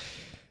that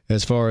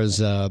as far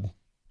as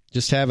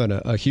just having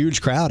a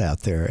huge crowd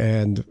out there.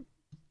 And,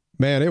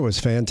 man, it was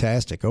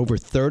fantastic. Over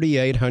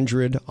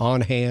 3,800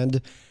 on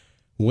hand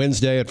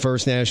Wednesday at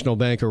First National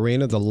Bank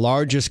Arena, the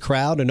largest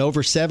crowd in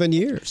over 7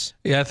 years.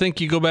 Yeah, I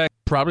think you go back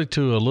probably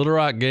to a Little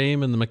Rock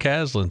game in the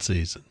McCaslin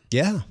season.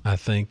 Yeah. I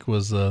think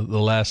was the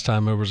last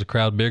time there was a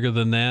crowd bigger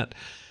than that.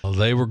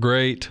 They were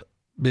great.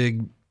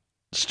 Big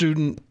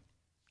student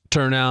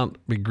turnout,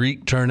 big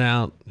Greek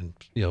turnout. And,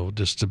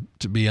 just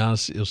to be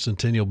honest,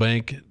 Centennial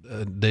Bank,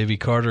 Davy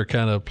Carter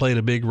kind of played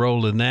a big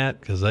role in that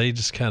because they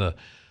just kind of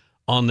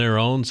on their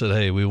own said,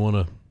 hey, we want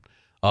to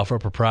offer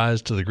up a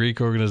prize to the Greek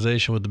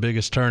organization with the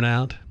biggest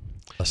turnout.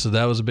 So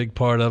that was a big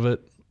part of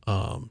it.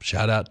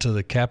 Shout out to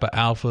the Kappa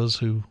Alphas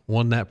who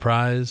won that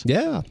prize.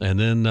 Yeah. And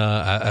then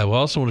I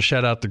also want to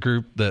shout out the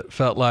group that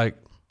felt like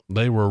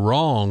they were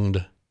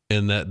wronged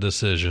in that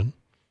decision.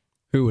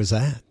 Who was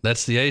that?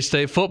 That's the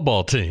A-State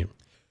football team.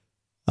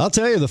 I'll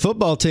tell you, the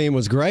football team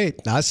was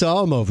great. I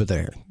saw them over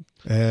there.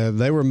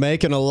 They were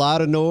making a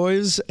lot of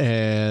noise,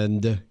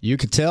 and you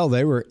could tell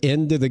they were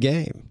into the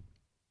game.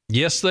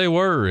 Yes, they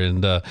were,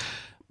 and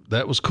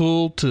that was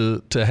cool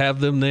to have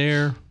them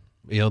there.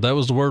 That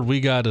was the word we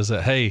got is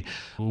that, hey,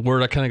 the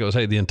word I kind of goes,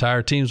 hey, the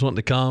entire team's wanting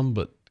to come,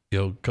 but,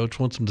 Coach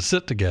wants them to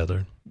sit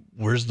together.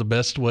 Where's the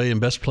best way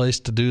and best place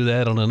to do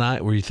that on a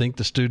night where you think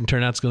the student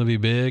turnout's going to be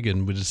big?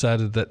 And we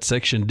decided that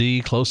Section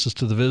D, closest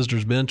to the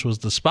visitors' bench, was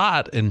the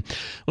spot. And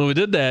when we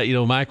did that,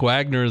 Mike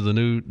Wagner, the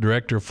new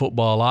director of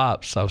football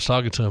ops, I was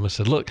talking to him. I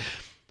said, look,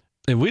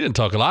 and we didn't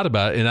talk a lot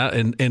about it.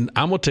 And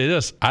I'm going to tell you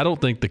this. I don't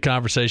think the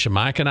conversation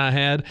Mike and I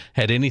had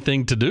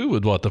anything to do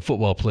with what the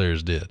football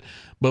players did.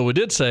 But we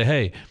did say,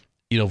 hey,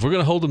 if we're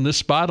going to hold them this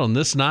spot on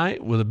this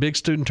night with a big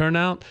student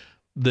turnout,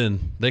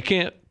 then they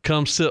can't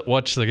come sit,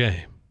 watch the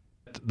game.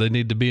 They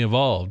need to be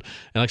involved.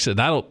 And like I said,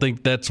 I don't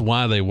think that's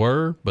why they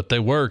were, but they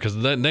were, because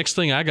the next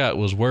thing I got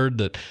was word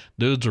that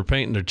dudes were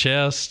painting their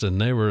chests and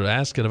they were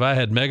asking if I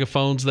had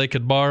megaphones they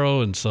could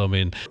borrow. And so,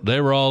 they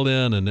were all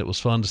in, and it was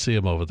fun to see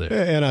them over there.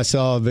 And I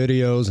saw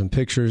videos and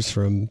pictures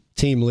from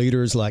team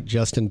leaders like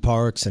Justin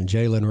Parks and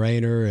Jalen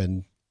Rayner,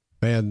 and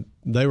And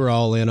they were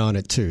all in on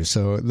it too.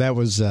 So that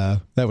was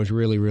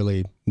really,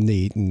 really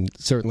neat, and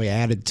certainly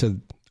added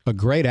to a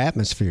great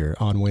atmosphere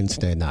on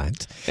Wednesday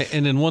night.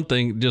 And then one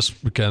thing,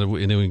 just kind of,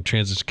 we can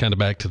transition kind of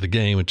back to the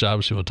game, which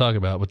obviously we'll talk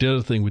about. But the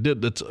other thing we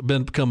did that's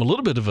become a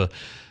little bit of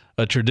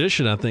a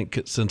tradition, I think,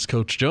 since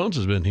Coach Jones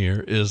has been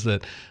here, is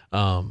that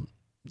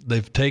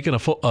they've taken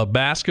a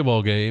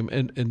basketball game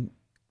and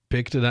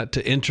picked it out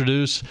to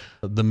introduce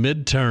the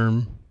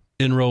midterm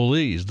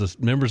enrollees, the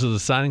members of the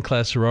signing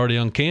class who are already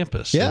on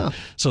campus. Yeah.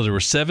 So there were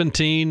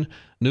 17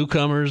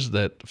 newcomers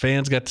that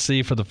fans got to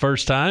see for the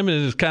first time,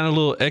 and it's kind of a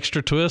little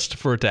extra twist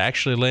for it to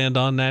actually land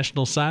on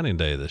National Signing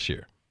Day this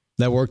year.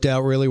 That worked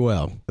out really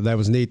well. That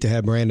was neat to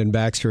have Brandon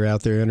Baxter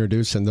out there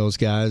introducing those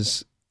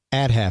guys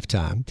at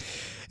halftime.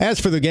 As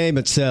for the game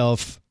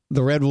itself,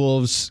 the Red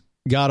Wolves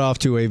got off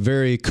to a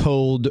very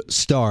cold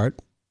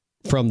start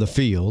from the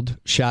field,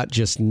 shot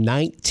just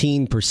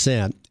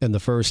 19% in the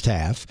first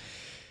half.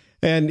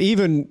 And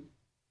even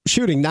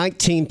shooting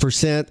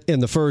 19%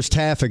 in the first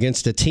half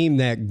against a team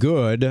that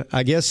good,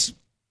 I guess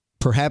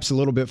perhaps a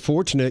little bit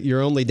fortunate,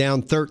 you're only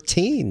down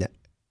 13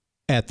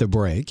 at the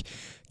break.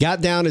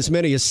 Got down as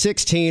many as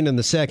 16 in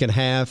the second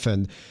half,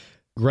 and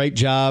great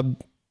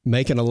job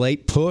making a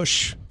late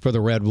push for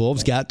the Red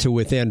Wolves. Got to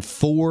within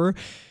 4,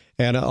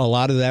 and a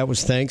lot of that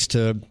was thanks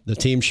to the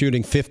team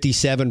shooting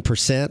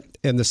 57%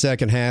 in the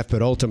second half,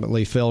 but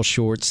ultimately fell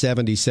short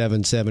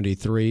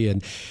 77-73.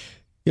 And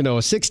a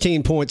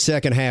 16-point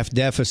second-half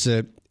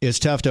deficit is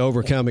tough to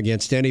overcome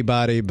against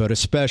anybody, but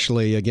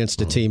especially against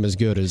a team as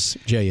good as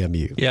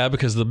JMU. Yeah,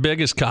 because the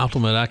biggest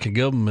compliment I can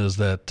give them is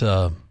that,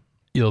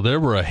 there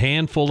were a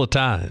handful of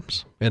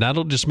times, and I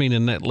don't just mean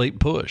in that late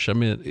push. I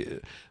mean,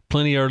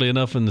 plenty early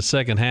enough in the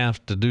second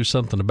half to do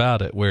something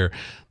about it, where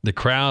the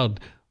crowd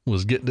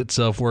was getting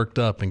itself worked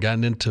up and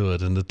gotten into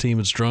it, and the team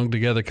had strung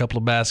together a couple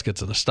of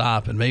baskets and a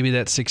stop, and maybe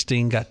that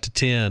 16 got to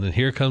 10, and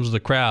here comes the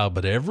crowd.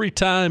 But every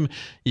time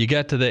you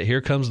got to that here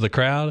comes the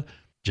crowd,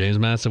 James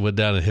Madison went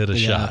down and hit a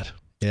shot.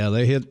 Yeah,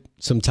 they hit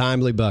some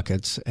timely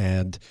buckets,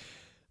 and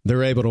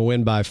they're able to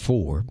win by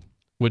 4.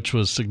 Which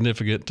was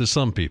significant to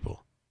some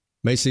people.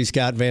 May see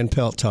Scott Van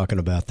Pelt talking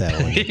about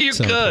that one. You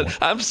could.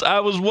 I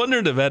was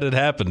wondering if that had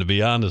happened, to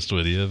be honest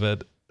with you, if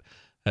it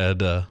had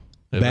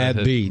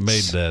bad beats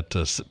made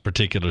that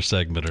particular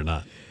segment or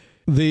not.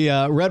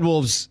 The Red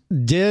Wolves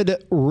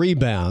did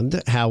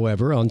rebound,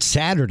 however, on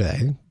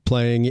Saturday,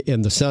 playing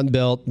in the Sun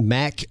Belt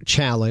MAC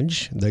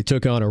Challenge. They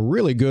took on a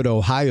really good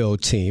Ohio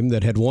team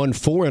that had won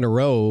 4 in a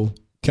row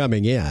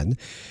coming in.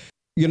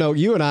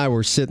 You and I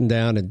were sitting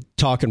down and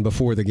talking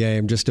before the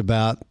game just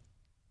about,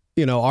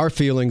 our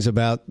feelings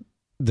about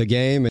the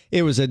game.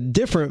 It was a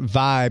different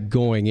vibe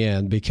going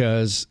in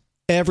because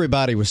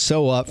everybody was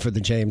so up for the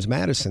James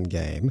Madison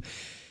game.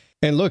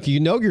 And look,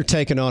 you're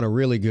taking on a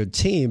really good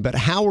team, but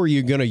how are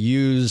you going to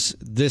use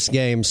this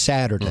game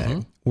Saturday? Mm-hmm.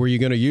 Were you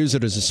going to use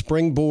it as a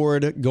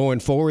springboard going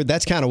forward?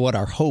 That's kind of what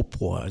our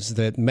hope was,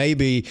 that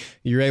maybe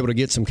you're able to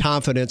get some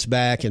confidence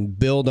back and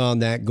build on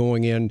that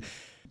going in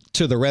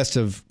to the rest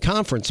of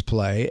conference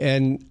play.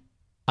 And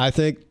I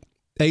think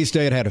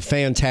A-State had a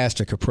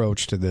fantastic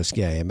approach to this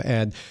game.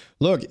 And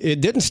look,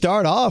 it didn't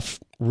start off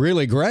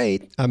really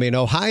great. I mean,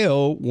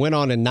 Ohio went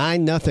on a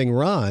 9-0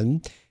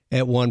 run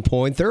at one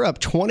point. They're up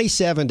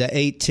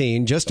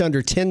 27-18, just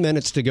under 10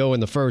 minutes to go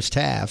in the first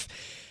half.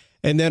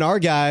 And then our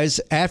guys,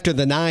 after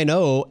the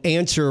 9-0,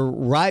 answer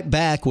right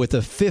back with a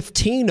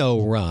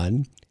 15-0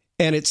 run.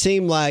 And it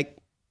seemed like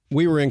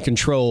we were in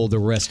control the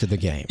rest of the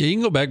game. Yeah, you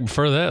can go back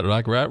before that.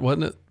 Right,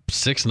 wasn't it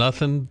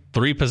 6-0,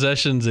 3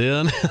 possessions in?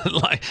 And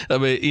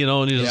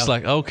you're just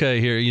like, okay,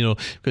 here,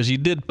 because you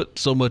did put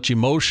so much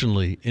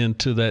emotionally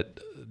into that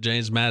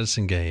James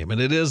Madison game,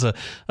 and it is a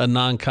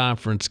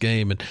non-conference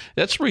game, and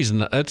that's the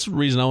reason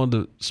I wanted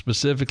to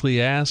specifically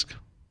ask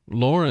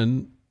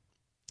Lauryn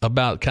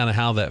about kind of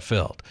how that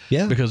felt.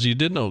 Yeah, because you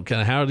did know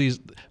kind of how these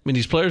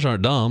players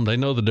aren't dumb. They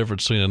know the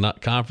difference between a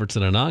conference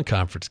and a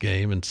non-conference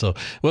game, and so it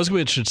was going to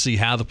be interesting to see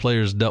how the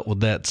players dealt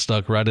with that,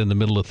 stuck right in the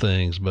middle of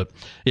things. But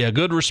yeah,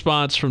 good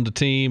response from the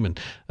team, and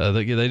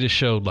they just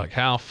showed like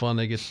how fun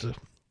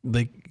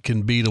they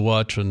can be to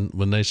watch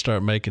when they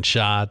start making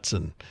shots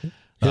and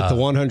hit the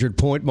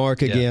 100-point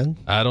mark again.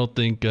 I don't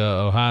think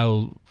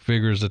Ohio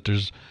figures that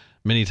there's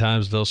many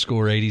times they'll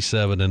score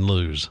 87 and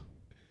lose.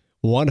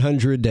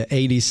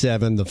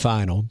 100-87, the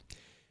final.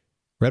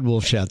 Red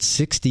Wolves shot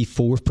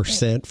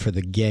 64% for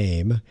the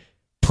game.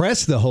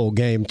 Pressed the whole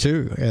game,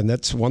 too. And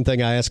that's one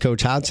thing I asked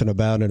Coach Hodson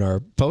about in our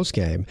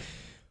postgame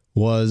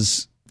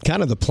was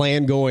kind of the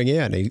plan going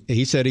in.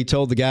 He said he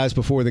told the guys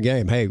before the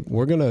game, hey,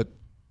 we're going to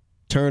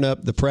turn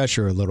up the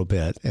pressure a little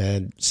bit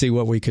and see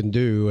what we can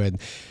do. And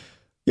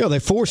they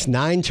forced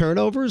 9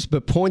 turnovers,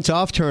 but points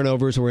off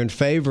turnovers were in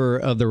favor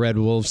of the Red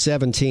Wolves,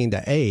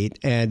 17-8.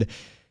 And,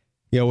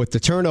 with the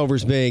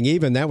turnovers being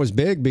even, that was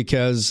big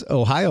because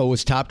Ohio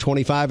was top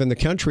 25 in the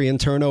country in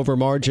turnover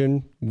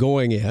margin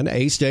going in.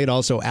 A-State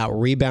also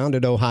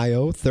out-rebounded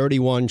Ohio,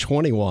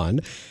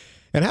 31-21.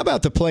 And how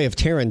about the play of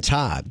Terran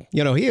Todd? He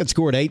had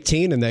scored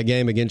 18 in that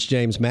game against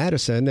James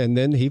Madison, and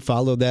then he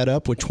followed that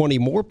up with 20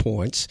 more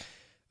points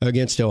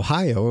against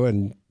Ohio,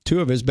 and 2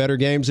 of his better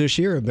games this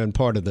year have been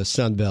part of the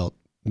Sun Belt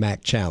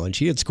MAC Challenge.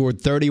 He had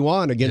scored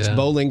 31 against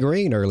Bowling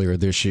Green earlier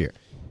this year.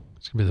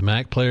 He's going to be the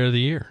MAC Player of the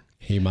Year.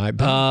 He might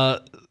be.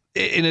 And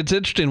it's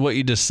interesting what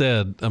you just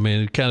said. I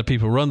mean, kind of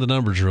people run the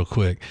numbers real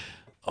quick.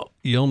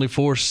 You only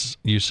force,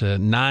 you said,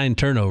 9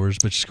 turnovers,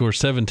 but you score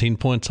 17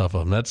 points off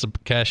of them. That's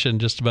cashing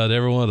just about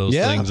every one of those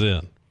things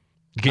in.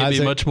 You can't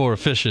be much more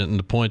efficient in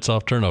the points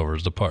off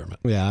turnovers department.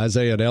 Yeah,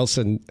 Isaiah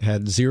Nelson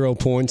had 0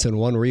 points and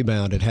 1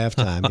 rebound at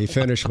halftime. He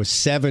finished with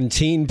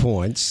 17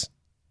 points.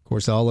 Of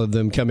course, all of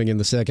them coming in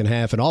the second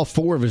half, and all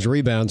 4 of his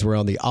rebounds were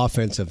on the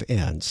offensive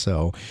end.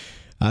 So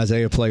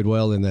Isaiah played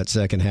well in that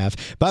second half.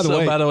 By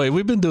the way,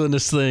 we've been doing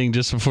this thing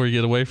just before you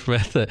get away from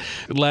it.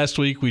 Last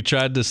week we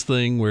tried this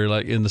thing where,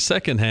 like, in the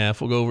second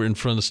half, we'll go over in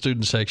front of the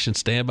student section,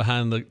 stand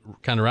behind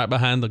right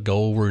behind the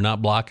goal. We're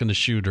not blocking the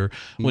shooter.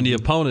 When the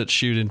opponent's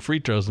shooting free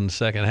throws in the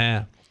second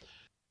half,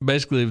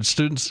 basically, if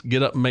students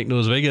get up and make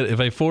noise, if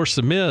they force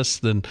a miss,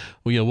 then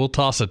we'll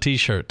toss a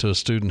T-shirt to a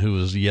student who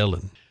was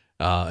yelling.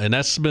 And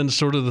that's been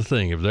sort of the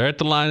thing. If they're at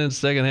the line in the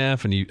second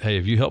half and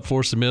if you help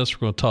force a miss,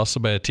 we're going to toss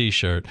somebody a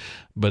T-shirt.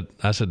 But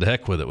I said, the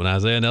heck with it. When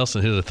Isaiah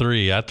Nelson hit a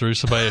 3, I threw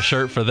somebody a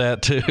shirt for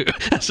that too.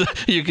 So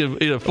you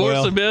can either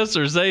force a miss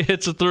or Zay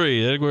hits a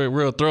 3. We're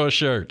going to throw a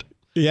shirt.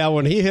 Yeah,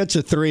 when he hits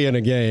a 3 in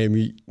a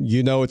game,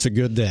 you know it's a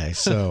good day.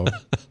 So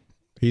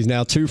he's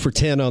now 2 for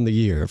 10 on the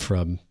year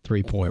from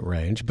 3-point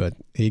range, but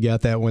he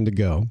got that one to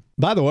go.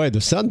 By the way, the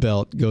Sun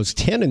Belt goes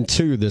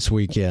 10-2 this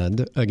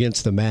weekend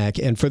against the MAC,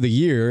 and for the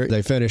year,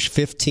 they finished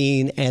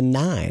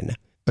 15-9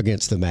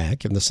 against the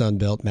MAC in the Sun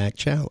Belt MAC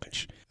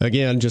Challenge.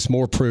 Again, just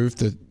more proof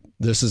that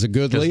this is a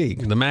good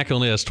league. The MAC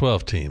only has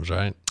 12 teams,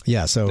 right?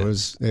 Yeah, so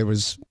it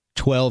was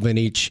 12 in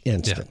each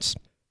instance.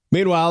 Yeah.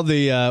 Meanwhile,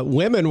 the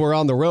women were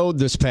on the road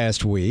this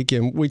past week,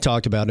 and we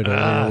talked about it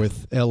earlier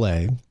with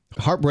L.A.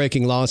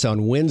 Heartbreaking loss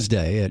on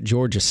Wednesday at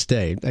Georgia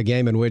State, a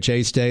game in which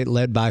A-State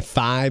led by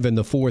 5 in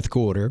the fourth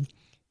quarter.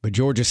 But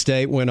Georgia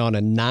State went on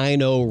a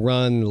 9-0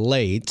 run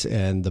late,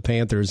 and the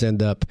Panthers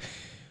end up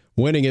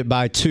winning it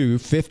by 2,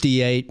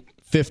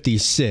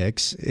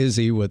 58-56.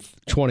 Izzy with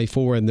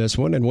 24 in this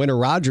one. And Winter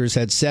Rogers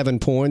had 7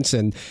 points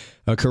and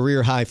a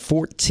career-high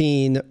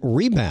 14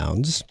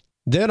 rebounds.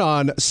 Then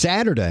on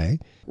Saturday,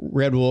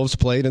 Red Wolves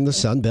played in the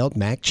Sun Belt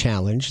MAC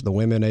Challenge. The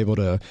women able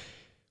to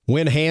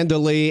win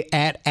handily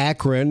at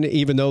Akron,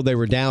 even though they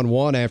were down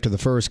 1 after the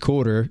first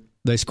quarter.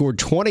 They scored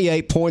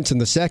 28 points in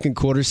the second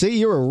quarter. See,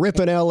 you were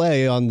ripping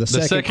L.A. on the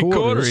second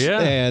quarter, yeah.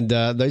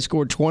 And they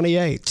scored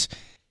 28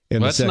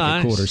 in the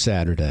second quarter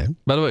Saturday.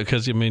 By the way,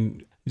 because,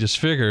 just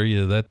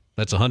figure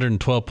that's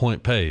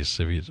 112-point pace.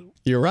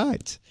 You're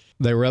right.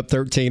 They were up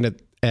 13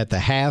 at the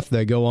half.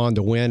 They go on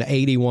to win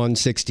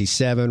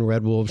 81-67.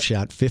 Red Wolves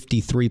shot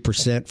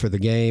 53% for the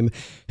game,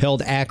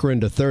 held Akron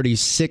to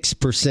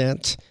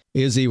 36%.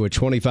 Izzy with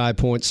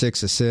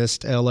 25.6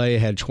 assists. L.A.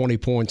 had 20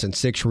 points and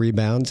 6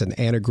 rebounds, and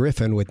Anna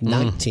Griffin with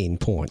 19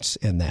 points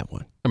in that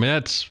one.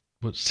 That's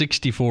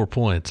 64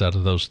 points out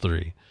of those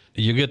 3.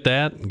 You get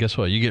that, and guess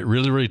what? You get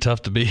really, really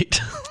tough to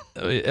beat.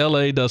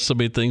 L.A. does so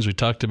many things we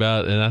talked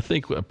about, and I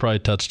think I probably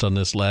touched on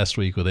this last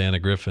week with Anna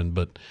Griffin,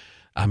 but,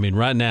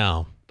 right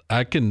now,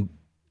 I can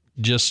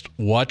just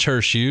watch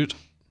her shoot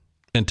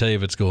and tell you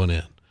if it's going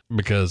in.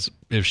 Because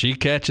if she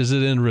catches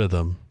it in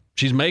rhythm,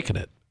 she's making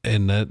it.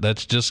 And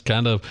that's just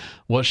kind of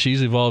what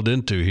she's evolved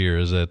into here,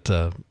 is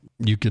that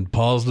you can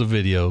pause the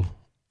video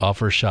off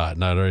her shot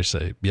and I'd already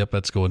say, yep,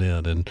 that's going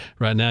in. And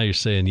right now you're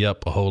saying,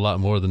 yep, a whole lot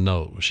more than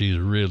no. She's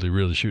really,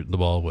 really shooting the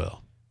ball well.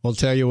 We'll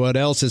tell you what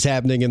else is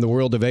happening in the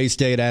world of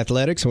A-State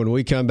athletics when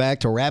we come back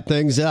to wrap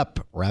things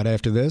up right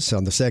after this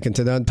on the Second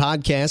to None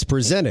podcast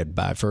presented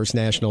by First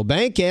National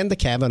Bank and the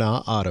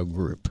Kavanaugh Auto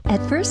Group.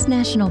 At First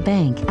National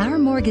Bank, our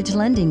mortgage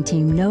lending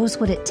team knows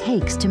what it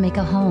takes to make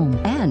a home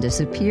and a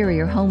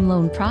superior home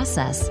loan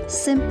process.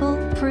 Simple,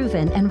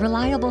 proven, and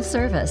reliable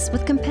service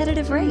with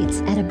competitive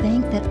rates at a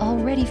bank that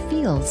already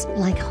feels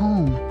like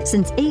home.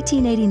 Since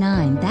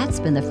 1889, that's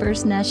been the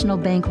First National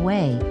Bank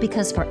way,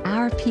 because for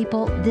our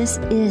people, this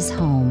is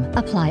home.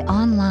 Apply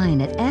online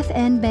at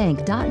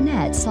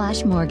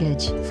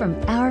fnbank.net/mortgage. From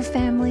our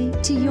family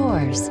to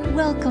yours,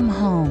 welcome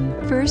home.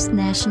 First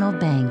National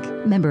Bank.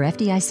 Member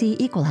FDIC,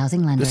 Equal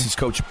Housing Lender. This is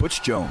Coach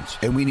Butch Jones,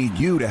 and we need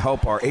you to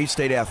help our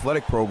A-State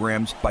athletic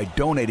programs by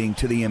donating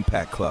to the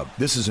Impact Club.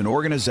 This is an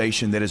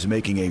organization that is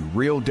making a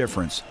real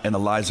difference in the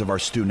lives of our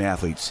student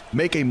athletes.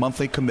 Make a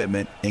monthly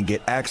commitment and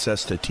get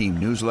access to team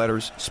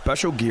newsletters,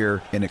 special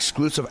gear, and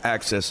exclusive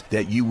access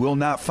that you will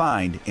not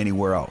find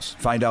anywhere else.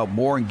 Find out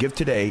more and give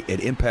today at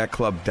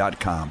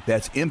impactclub.com.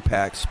 That's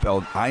impact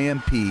spelled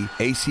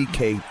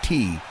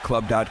IMPACKT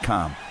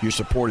club.com. Your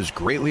support is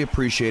greatly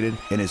appreciated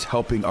and is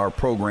helping our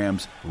programs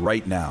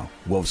right now.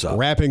 Wolves up.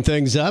 Wrapping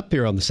things up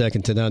here on the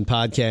Second to None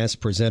podcast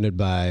presented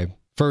by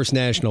First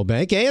National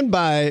Bank and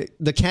by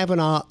the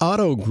Kavanaugh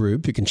Auto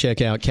Group. You can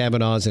check out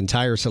Kavanaugh's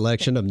entire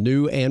selection of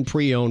new and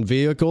pre-owned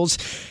vehicles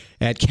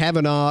at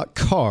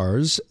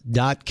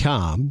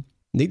KavanaughCars.com.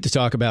 Need to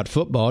talk about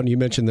football, and you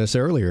mentioned this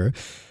earlier.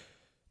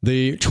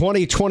 The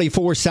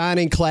 2024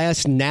 signing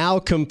class now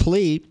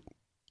complete.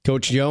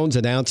 Coach Jones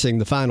announcing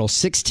the final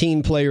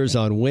 16 players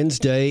on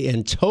Wednesday.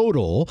 In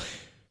total,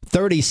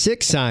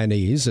 36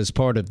 signees as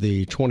part of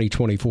the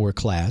 2024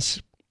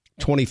 class.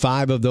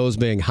 25 of those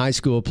being high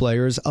school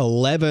players.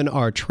 11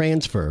 are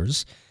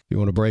transfers. You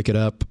want to break it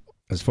up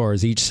as far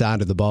as each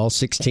side of the ball.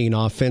 16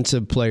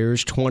 offensive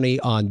players, 20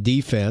 on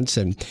defense.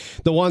 And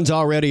the ones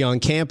already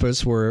on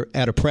campus were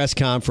at a press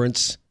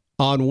conference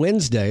on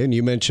Wednesday. And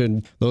you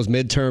mentioned those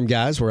midterm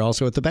guys were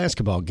also at the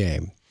basketball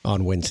game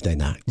on Wednesday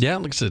night. Yeah,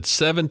 like I said,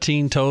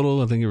 17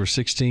 total. I think there were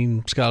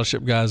 16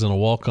 scholarship guys and a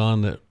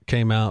walk-on that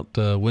came out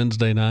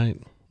Wednesday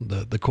night.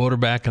 The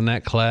quarterback in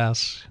that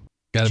class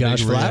got a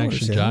Josh big reaction.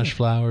 Flowers, yeah. Josh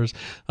Flowers.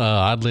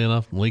 Oddly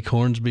enough, Malik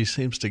Hornsby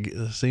seems to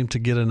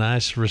get a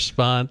nice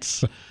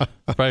response,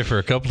 probably for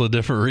a couple of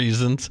different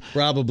reasons.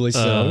 Probably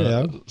so,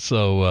 yeah.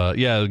 So,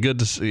 good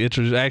to see.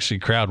 Actually,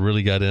 crowd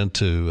really got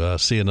into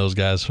seeing those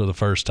guys for the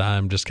first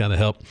time. Just kind of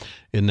helped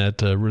in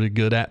that really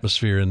good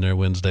atmosphere in there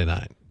Wednesday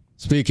night.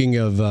 Speaking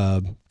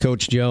of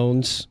Coach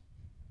Jones,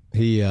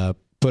 he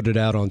put it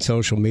out on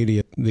social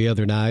media the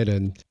other night,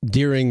 and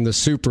during the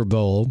Super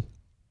Bowl,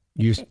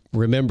 you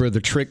remember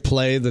the trick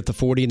play that the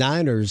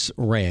 49ers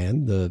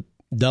ran, the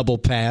double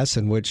pass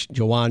in which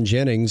Jawan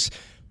Jennings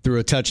threw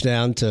a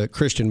touchdown to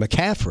Christian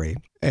McCaffrey.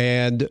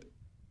 And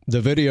the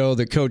video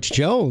that Coach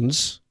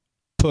Jones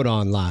put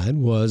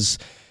online was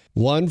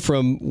one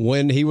from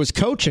when he was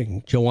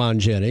coaching Jawan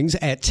Jennings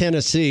at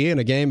Tennessee in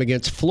a game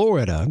against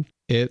Florida.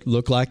 It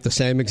looked like the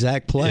same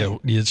exact play.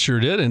 Yeah, it sure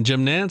did. And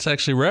Jim Nantz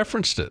actually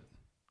referenced it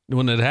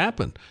when it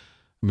happened.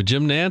 I mean,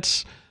 Jim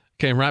Nantz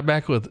came right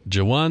back with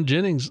Jawan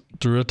Jennings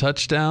threw a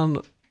touchdown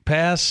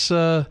pass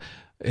in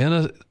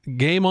a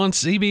game on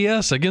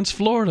CBS against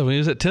Florida when he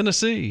was at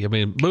Tennessee. I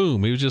mean,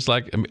 boom. He was just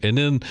like, and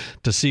then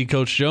to see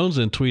Coach Jones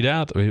and tweet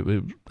out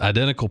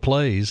identical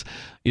plays.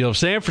 You know, if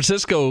San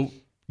Francisco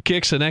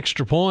kicks an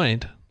extra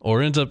point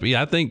or ends up,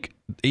 I think,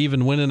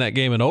 even winning that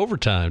game in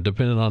overtime,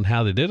 depending on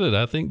how they did it,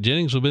 I think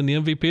Jennings would have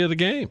been the MVP of the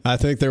game. I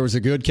think there was a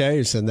good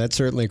case, and that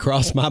certainly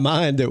crossed my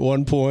mind at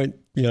one point.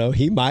 You know,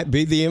 he might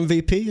be the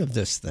MVP of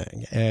this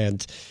thing.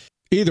 And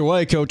either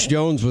way, Coach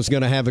Jones was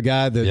going to have a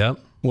guy that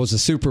was a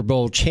Super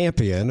Bowl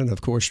champion. And,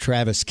 of course,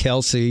 Travis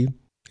Kelce,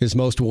 his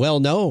most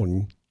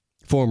well-known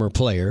former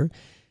player,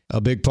 a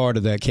big part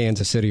of that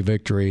Kansas City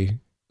victory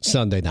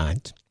Sunday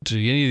night. To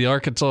any of the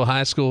Arkansas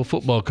high school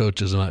football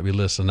coaches that might be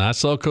listening, I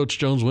saw Coach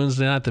Jones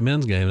Wednesday night at the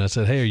men's game, and I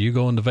said, hey, are you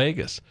going to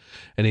Vegas?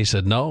 And he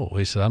said, no.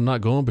 He said, I'm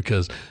not going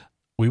because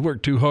we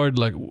worked too hard.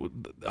 Like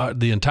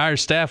the entire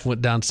staff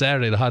went down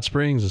Saturday to Hot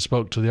Springs and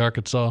spoke to the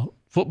Arkansas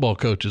Football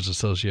Coaches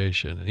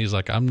Association. And he's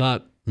like, I'm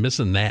not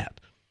missing that.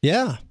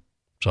 Yeah.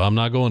 So I'm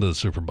not going to the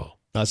Super Bowl.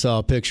 I saw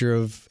a picture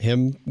of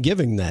him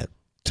giving that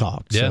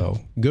talk. Yeah.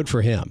 So good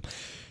for him.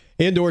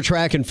 Indoor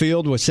track and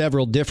field with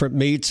several different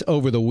meets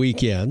over the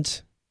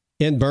weekend.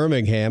 In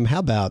Birmingham, how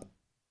about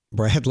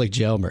Bradley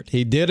Gelmert?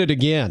 He did it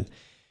again.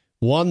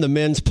 Won the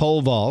men's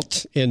pole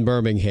vault in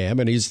Birmingham,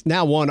 and he's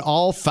now won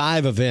all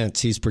 5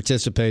 events he's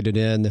participated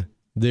in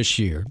this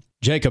year.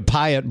 Jacob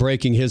Pyatt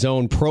breaking his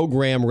own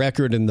program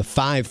record in the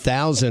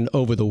 5,000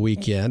 over the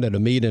weekend at a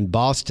meet in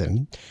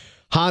Boston.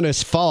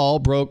 Hannes Fall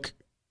broke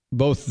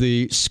both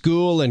the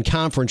school and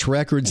conference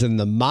records in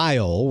the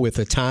mile with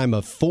a time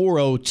of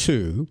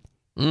 4:02.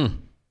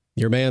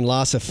 Your man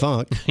Lasse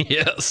Funk.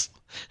 Yes.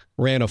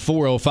 Ran a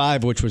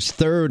 4:05, which was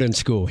 3rd in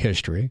school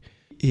history.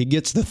 He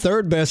gets the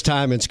 3rd best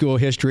time in school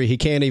history. He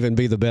can't even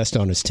be the best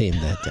on his team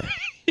that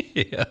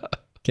day. Yeah.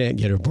 Can't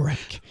get a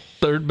break.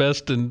 3rd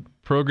best in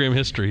program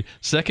history.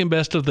 2nd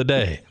best of the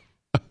day.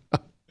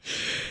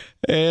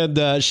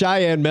 And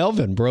Cheyenne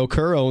Melvin broke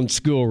her own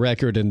school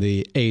record in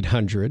the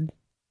 800.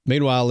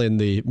 Meanwhile, in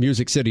the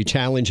Music City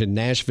Challenge in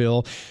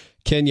Nashville,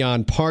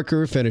 Kenyon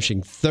Parker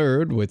finishing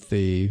 3rd with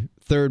the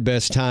 3rd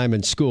best time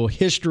in school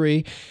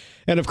history.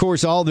 And, of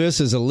course, all this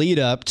is a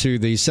lead-up to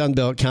the Sun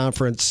Belt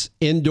Conference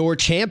Indoor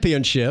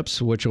Championships,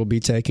 which will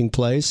be taking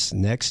place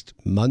next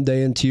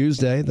Monday and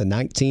Tuesday, the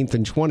 19th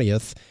and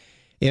 20th,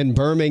 in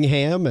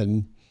Birmingham.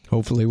 And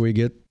hopefully we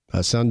get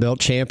a Sun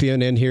Belt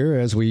champion in here,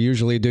 as we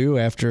usually do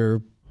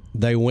after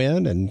they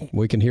win, and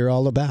we can hear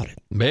all about it.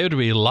 Maybe it'll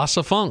be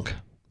Lasse Funk.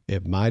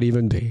 It might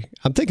even be.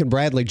 I'm thinking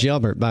Bradley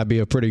Gelmert might be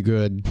a pretty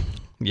good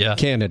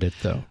candidate,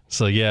 though.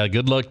 So,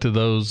 good luck to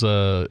those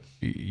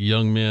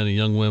young men and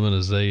young women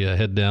as they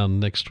head down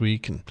next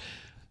week and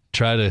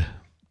try to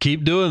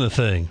keep doing the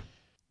thing.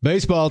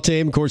 Baseball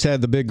team, of course,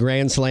 had the big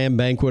Grand Slam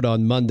banquet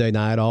on Monday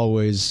night.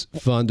 Always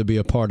fun to be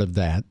a part of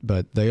that.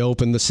 But they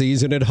opened the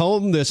season at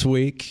home this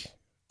week.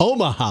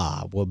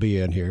 Omaha will be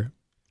in here.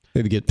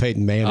 Maybe get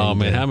Peyton Manning. Oh,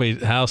 man,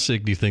 how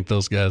sick do you think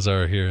those guys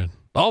are here in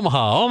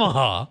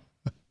Omaha?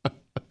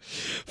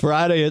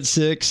 Friday at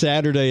 6,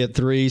 Saturday at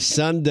 3,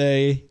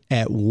 Sunday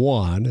at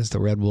 1 as the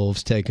Red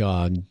Wolves take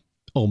on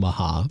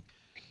Omaha.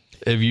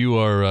 If you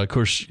are, of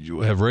course,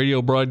 you have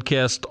radio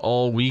broadcast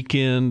all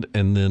weekend,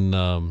 and then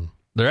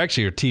there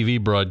actually are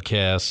TV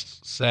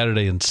broadcasts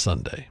Saturday and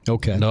Sunday.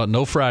 Okay.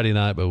 No Friday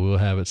night, but we'll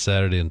have it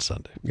Saturday and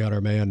Sunday. Got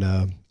our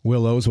man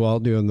Will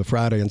Oswald doing the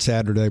Friday and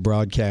Saturday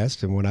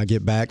broadcast, and when I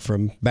get back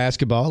from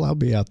basketball, I'll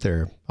be out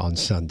there on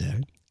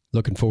Sunday.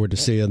 looking forward to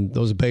seeing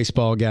those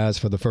baseball guys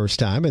for the first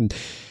time. And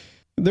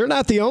they're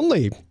not the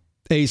only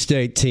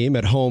A-State team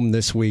at home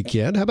this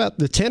weekend. How about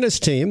the tennis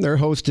team? They're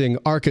hosting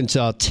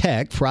Arkansas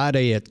Tech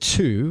Friday at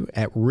 2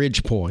 at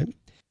Ridge Point.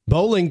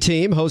 Bowling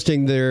team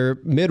hosting their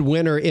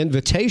Midwinter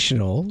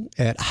Invitational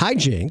at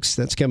Hijinks.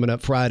 That's coming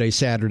up Friday,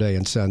 Saturday,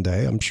 and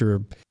Sunday. I'm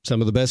sure some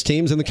of the best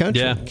teams in the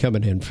country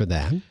coming in for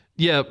that.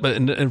 Yeah, but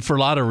and for a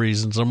lot of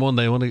reasons. Number one,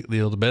 they want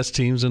to, the best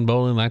teams in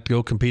bowling like to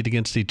go compete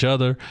against each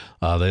other.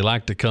 They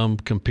like to come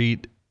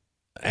compete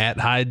at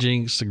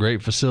Hijinks. A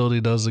great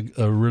facility, does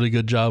a really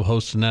good job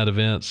hosting that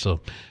event. So,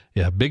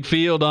 yeah, big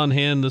field on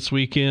hand this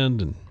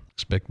weekend, and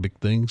expect big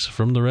things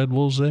from the Red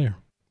Wolves there.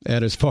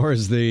 And as far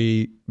as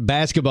the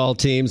basketball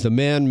teams, the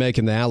men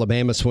making the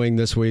Alabama swing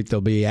this week,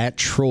 they'll be at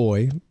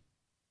Troy.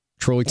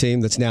 Troy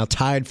team that's now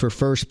tied for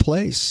first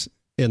place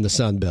in the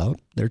Sun Belt.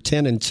 They're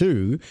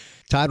 10-2,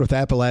 tied with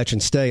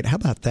Appalachian State. How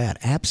about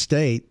that? App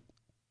State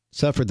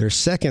suffered their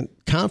second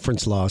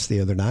conference loss the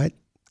other night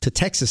to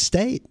Texas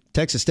State.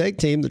 Texas State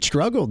team that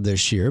struggled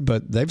this year,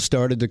 but they've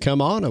started to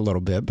come on a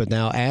little bit. But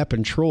now App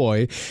and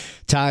Troy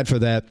tied for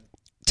that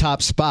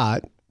top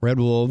spot. Red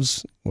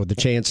Wolves with the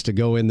chance to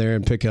go in there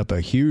and pick up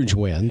a huge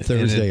win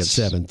Thursday at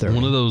 7:30.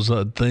 One of those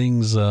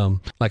things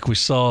like we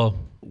saw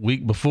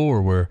week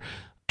before where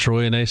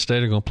Troy and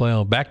A-State are going to play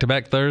on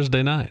back-to-back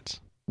Thursday nights.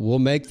 We'll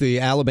make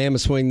the Alabama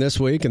swing this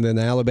week, and then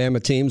the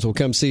Alabama teams will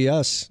come see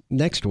us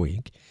next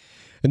week.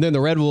 And then the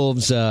Red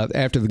Wolves,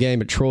 after the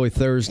game at Troy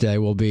Thursday,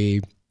 will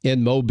be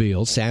in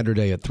Mobile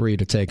Saturday at 3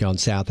 to take on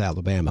South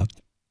Alabama.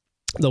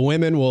 The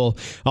women will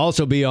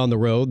also be on the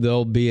road.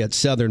 They'll be at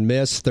Southern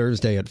Miss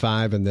Thursday at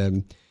 5, and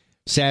then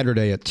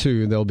Saturday at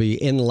 2, they'll be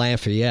in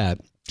Lafayette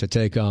to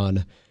take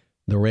on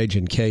the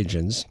Ragin'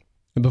 Cajuns.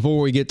 And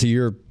before we get to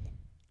your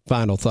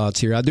final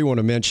thoughts here, I do want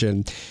to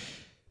mention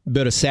a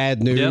bit of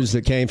sad news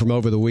that came from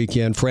over the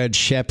weekend. Fred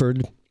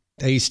Shepard,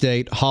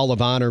 A-State Hall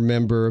of Honor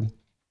member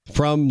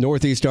from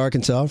Northeast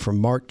Arkansas, from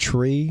Mark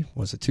Tree,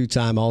 was a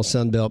two-time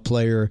All-Sun Belt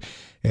player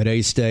at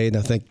A-State.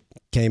 I think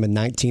came in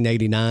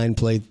 1989,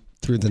 played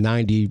through the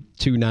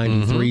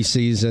 92-93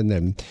 season.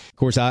 And, of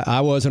course,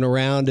 I wasn't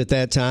around at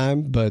that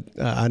time, but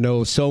I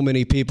know so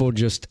many people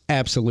just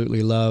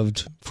absolutely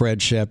loved Fred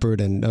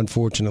Shepard, and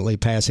unfortunately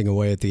passing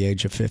away at the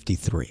age of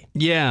 53.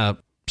 Yeah,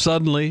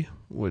 suddenly,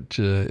 which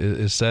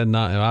is sad.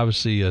 Not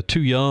obviously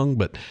too young,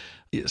 but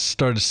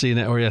started seeing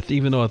that, or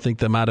even though I think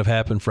that might have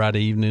happened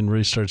Friday evening,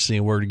 really started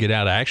seeing word to get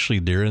out actually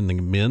during the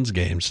men's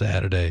game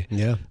Saturday.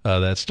 Yeah.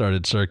 That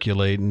started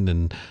circulating.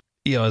 And,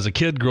 as a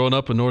kid growing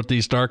up in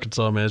Northeast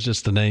Arkansas, man, it's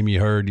just the name you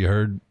heard. You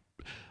heard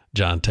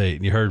John Tate,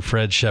 and you heard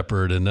Fred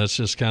Shepard, and that's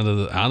just kind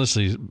of,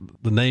 honestly,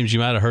 the names you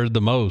might have heard the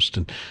most.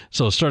 And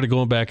so I started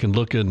going back and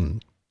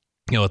looking,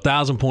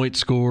 1,000-point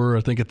scorer,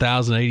 I think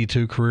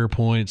 1,082 career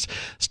points,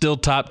 still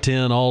top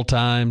 10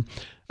 all-time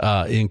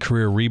in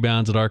career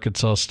rebounds at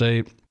Arkansas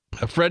State.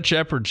 Fred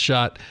Shepard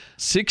shot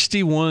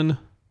 61%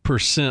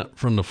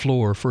 from the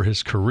floor for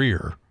his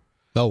career.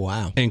 Oh,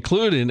 wow.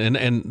 Including,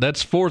 and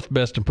that's fourth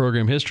best in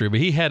program history, but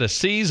he had a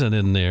season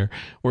in there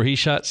where he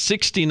shot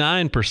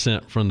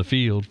 69% from the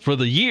field for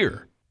the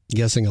year.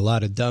 Guessing a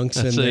lot of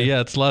dunks in there.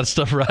 Yeah, it's a lot of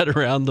stuff right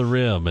around the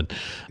rim. And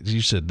as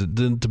you said,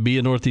 to be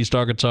a Northeast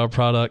Arkansas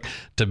product,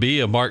 to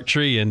be a Mark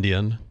Tree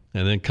Indian,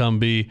 and then come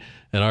be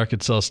an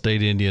Arkansas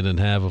State Indian and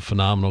have a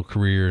phenomenal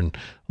career and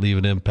leave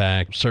an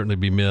impact, certainly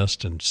be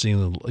missed, and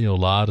seen a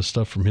lot of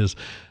stuff from his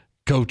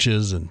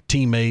coaches and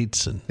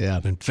teammates and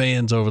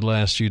fans over the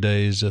last few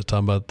days talking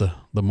about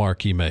the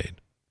mark he made.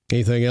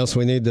 Anything else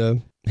we need to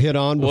hit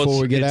on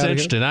before we get out of here?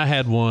 It's interesting. I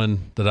had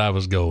one that I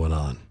was going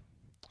on.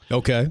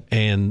 Okay.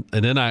 And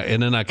then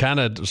I kind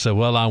of said,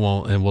 well, I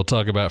won't, and we'll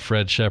talk about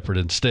Fred Shepard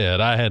instead.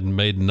 I hadn't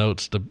made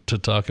notes to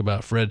talk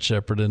about Fred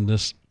Shepard in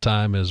this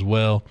time as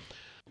well.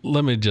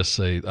 Let me just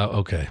say,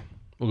 okay,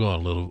 we'll go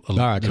on a little. All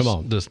right, come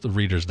on. This the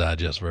Reader's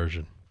Digest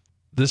version.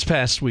 This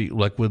past week,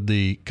 like with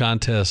the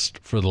contest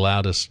for the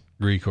loudest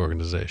Greek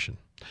organization,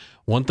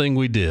 one thing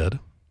we did,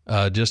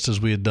 just as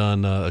we had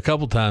done a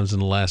couple times in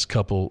the last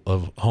couple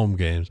of home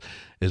games,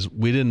 is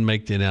we didn't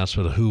make the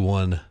announcement of who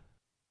won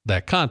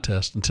that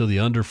contest until the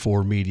under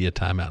 4 media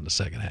timeout in the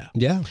second half.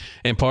 Yeah.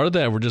 And part of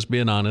that, we're just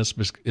being honest,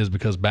 is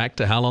because back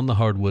to Howl on the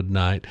Hardwood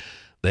night,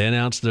 they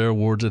announced their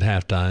awards at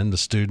halftime. The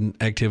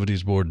Student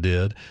Activities Board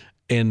did.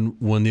 And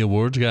when the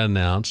awards got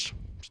announced,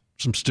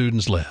 some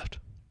students left.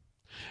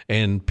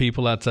 And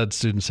people outside the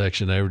student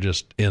section, they were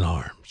just in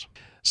arms.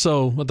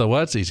 So I thought, well,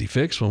 that's easy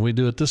fix. When we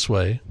do it this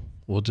way,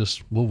 we'll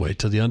wait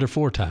till the under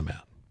 4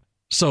 timeout.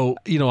 So,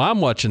 I'm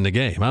watching the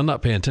game. I'm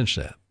not paying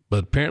attention to that.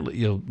 But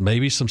apparently,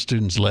 maybe some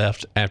students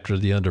left after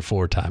the under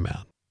 4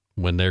 timeout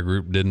when their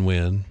group didn't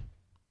win.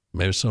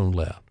 Maybe some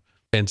left.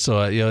 And so,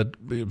 a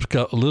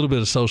little bit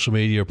of social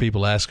media or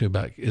people asking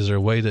about, is there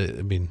a way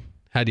to,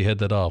 how do you head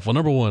that off? Well,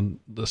 number one,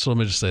 so let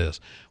me just say this.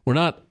 We're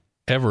not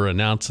ever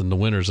announcing the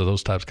winners of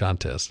those types of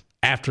contests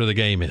after the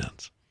game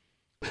ends.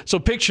 So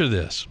picture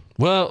this.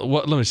 Well,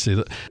 let me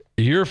see.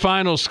 Your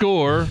final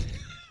score,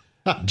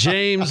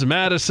 James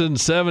Madison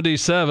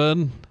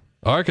 77,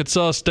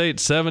 Arkansas State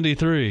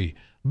 73.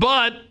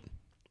 But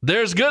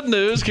There's good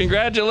news.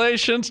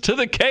 Congratulations to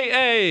the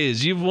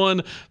KAs. You've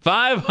won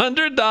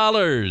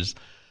 $500.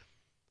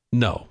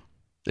 No,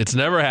 it's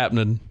never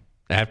happening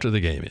after the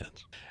game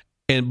ends.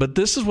 But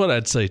this is what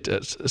I'd say.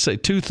 Say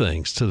two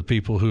things to the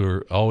people who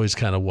are always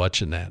kind of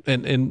watching that.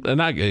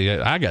 And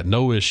I got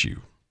no issue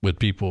with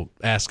people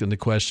asking the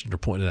question or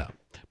pointing it out.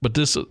 But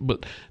this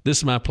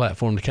is my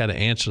platform to kind of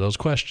answer those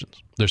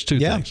questions. There's two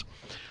things.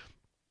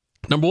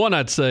 Number one,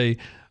 I'd say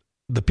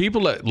the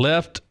people that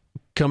left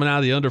coming out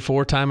of the under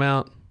 4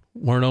 timeout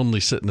weren't only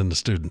sitting in the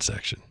student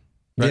section.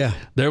 Right? Yeah.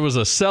 There was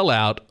a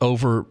sellout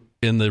over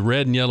in the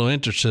red and yellow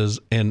entrances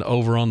and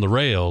over on the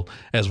rail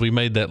as we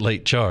made that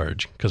late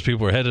charge because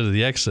people were headed to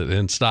the exit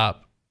and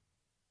stopped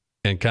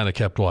and kind of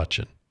kept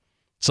watching.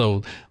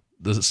 So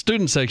the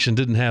student section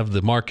didn't have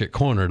the market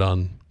cornered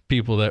on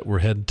people that were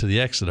headed to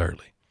the exit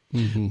early.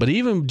 Mm-hmm. But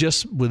even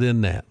just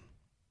within that,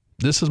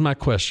 this is my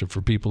question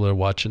for people that are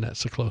watching that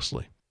so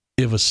closely.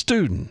 If a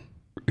student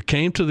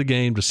came to the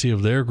game to see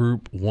if their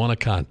group won a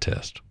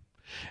contest,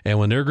 and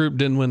when their group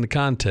didn't win the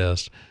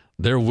contest,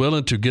 they're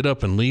willing to get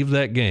up and leave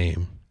that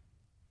game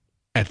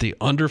at the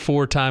under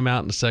 4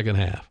 timeout in the second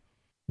half,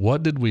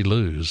 what did we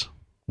lose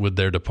with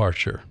their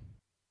departure?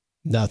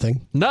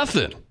 Nothing.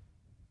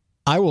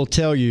 I will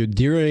tell you,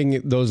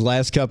 during those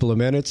last couple of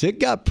minutes, it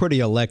got pretty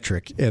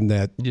electric in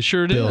that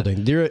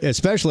building.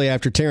 Especially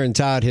after Taryn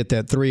Todd hit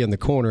that 3 in the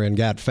corner and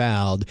got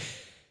fouled.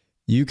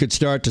 You could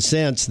start to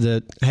sense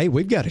that, hey,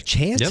 we've got a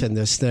chance in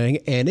this thing.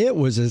 And it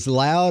was as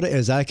loud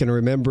as I can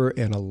remember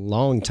in a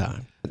long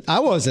time. I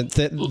wasn't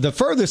the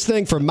furthest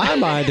thing from my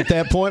mind at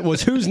that point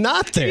was who's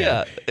not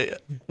there. Yeah,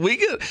 we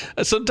get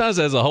sometimes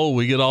as a whole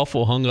we get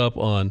awful hung up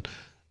on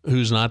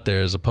who's not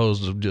there as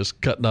opposed to just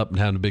cutting up and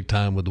having a big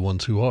time with the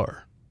ones who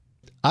are.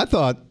 I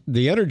thought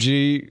the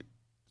energy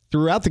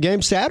throughout the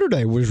game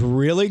Saturday was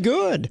really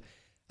good.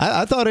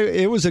 I thought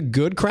it was a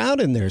good crowd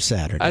in there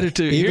Saturday. I did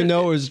too. Even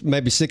though it was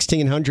maybe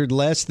 1,600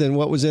 less than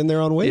what was in there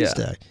on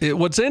Wednesday. Yeah.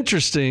 What's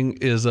interesting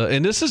is,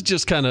 and this is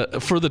just kind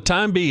of, for the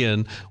time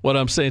being, what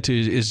I'm saying to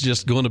you is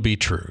just going to be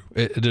true.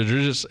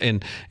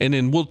 And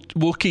then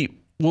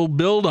we'll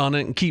build on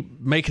it and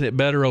keep making it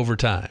better over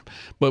time.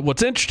 But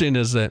what's interesting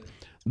is that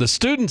the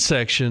student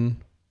section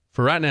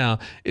for right now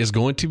is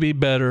going to be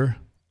better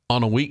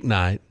on a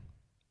weeknight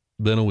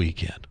than a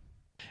weekend.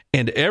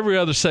 And every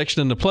other section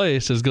in the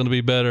place is going to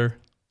be better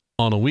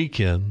on a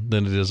weekend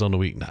than it is on a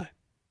weeknight.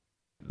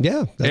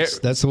 Yeah,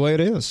 that's the way it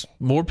is.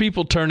 More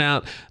people turn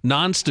out,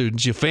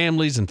 non-students, your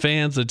families and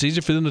fans, it's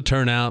easier for them to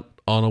turn out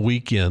on a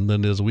weekend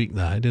than it is a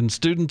weeknight. And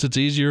students, it's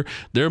easier.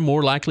 They're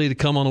more likely to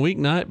come on a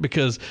weeknight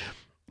because,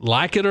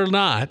 like it or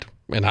not,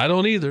 and I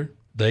don't either,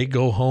 they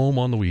go home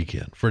on the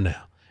weekend for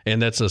now.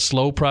 And that's a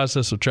slow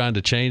process of trying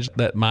to change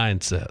that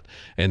mindset.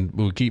 And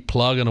we'll keep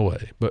plugging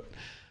away. But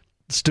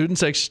student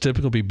section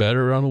typically will be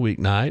better on a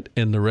weeknight,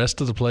 and the rest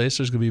of the place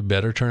there's going to be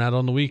better turnout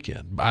on the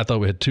weekend. I thought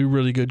we had 2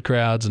 really good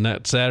crowds, and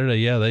that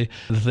Saturday,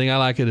 the thing I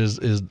like it is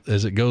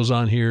as it goes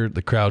on here,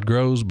 the crowd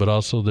grows, but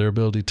also their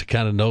ability to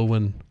kind of know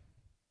when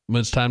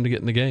it's time to get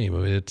in the game. I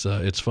mean,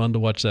 it's fun to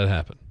watch that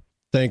happen.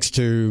 Thanks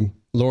to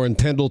Lauryn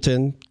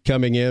Pendleton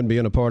coming in,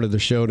 being a part of the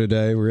show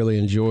today. Really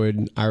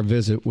enjoyed our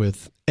visit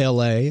with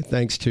L.A.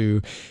 Thanks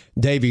to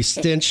Davey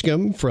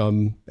Stinchcomb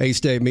from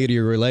A-State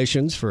Media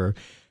Relations for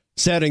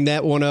setting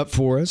that one up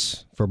for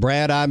us. For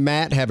Brad, I'm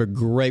Matt. Have a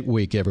great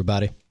week,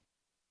 everybody.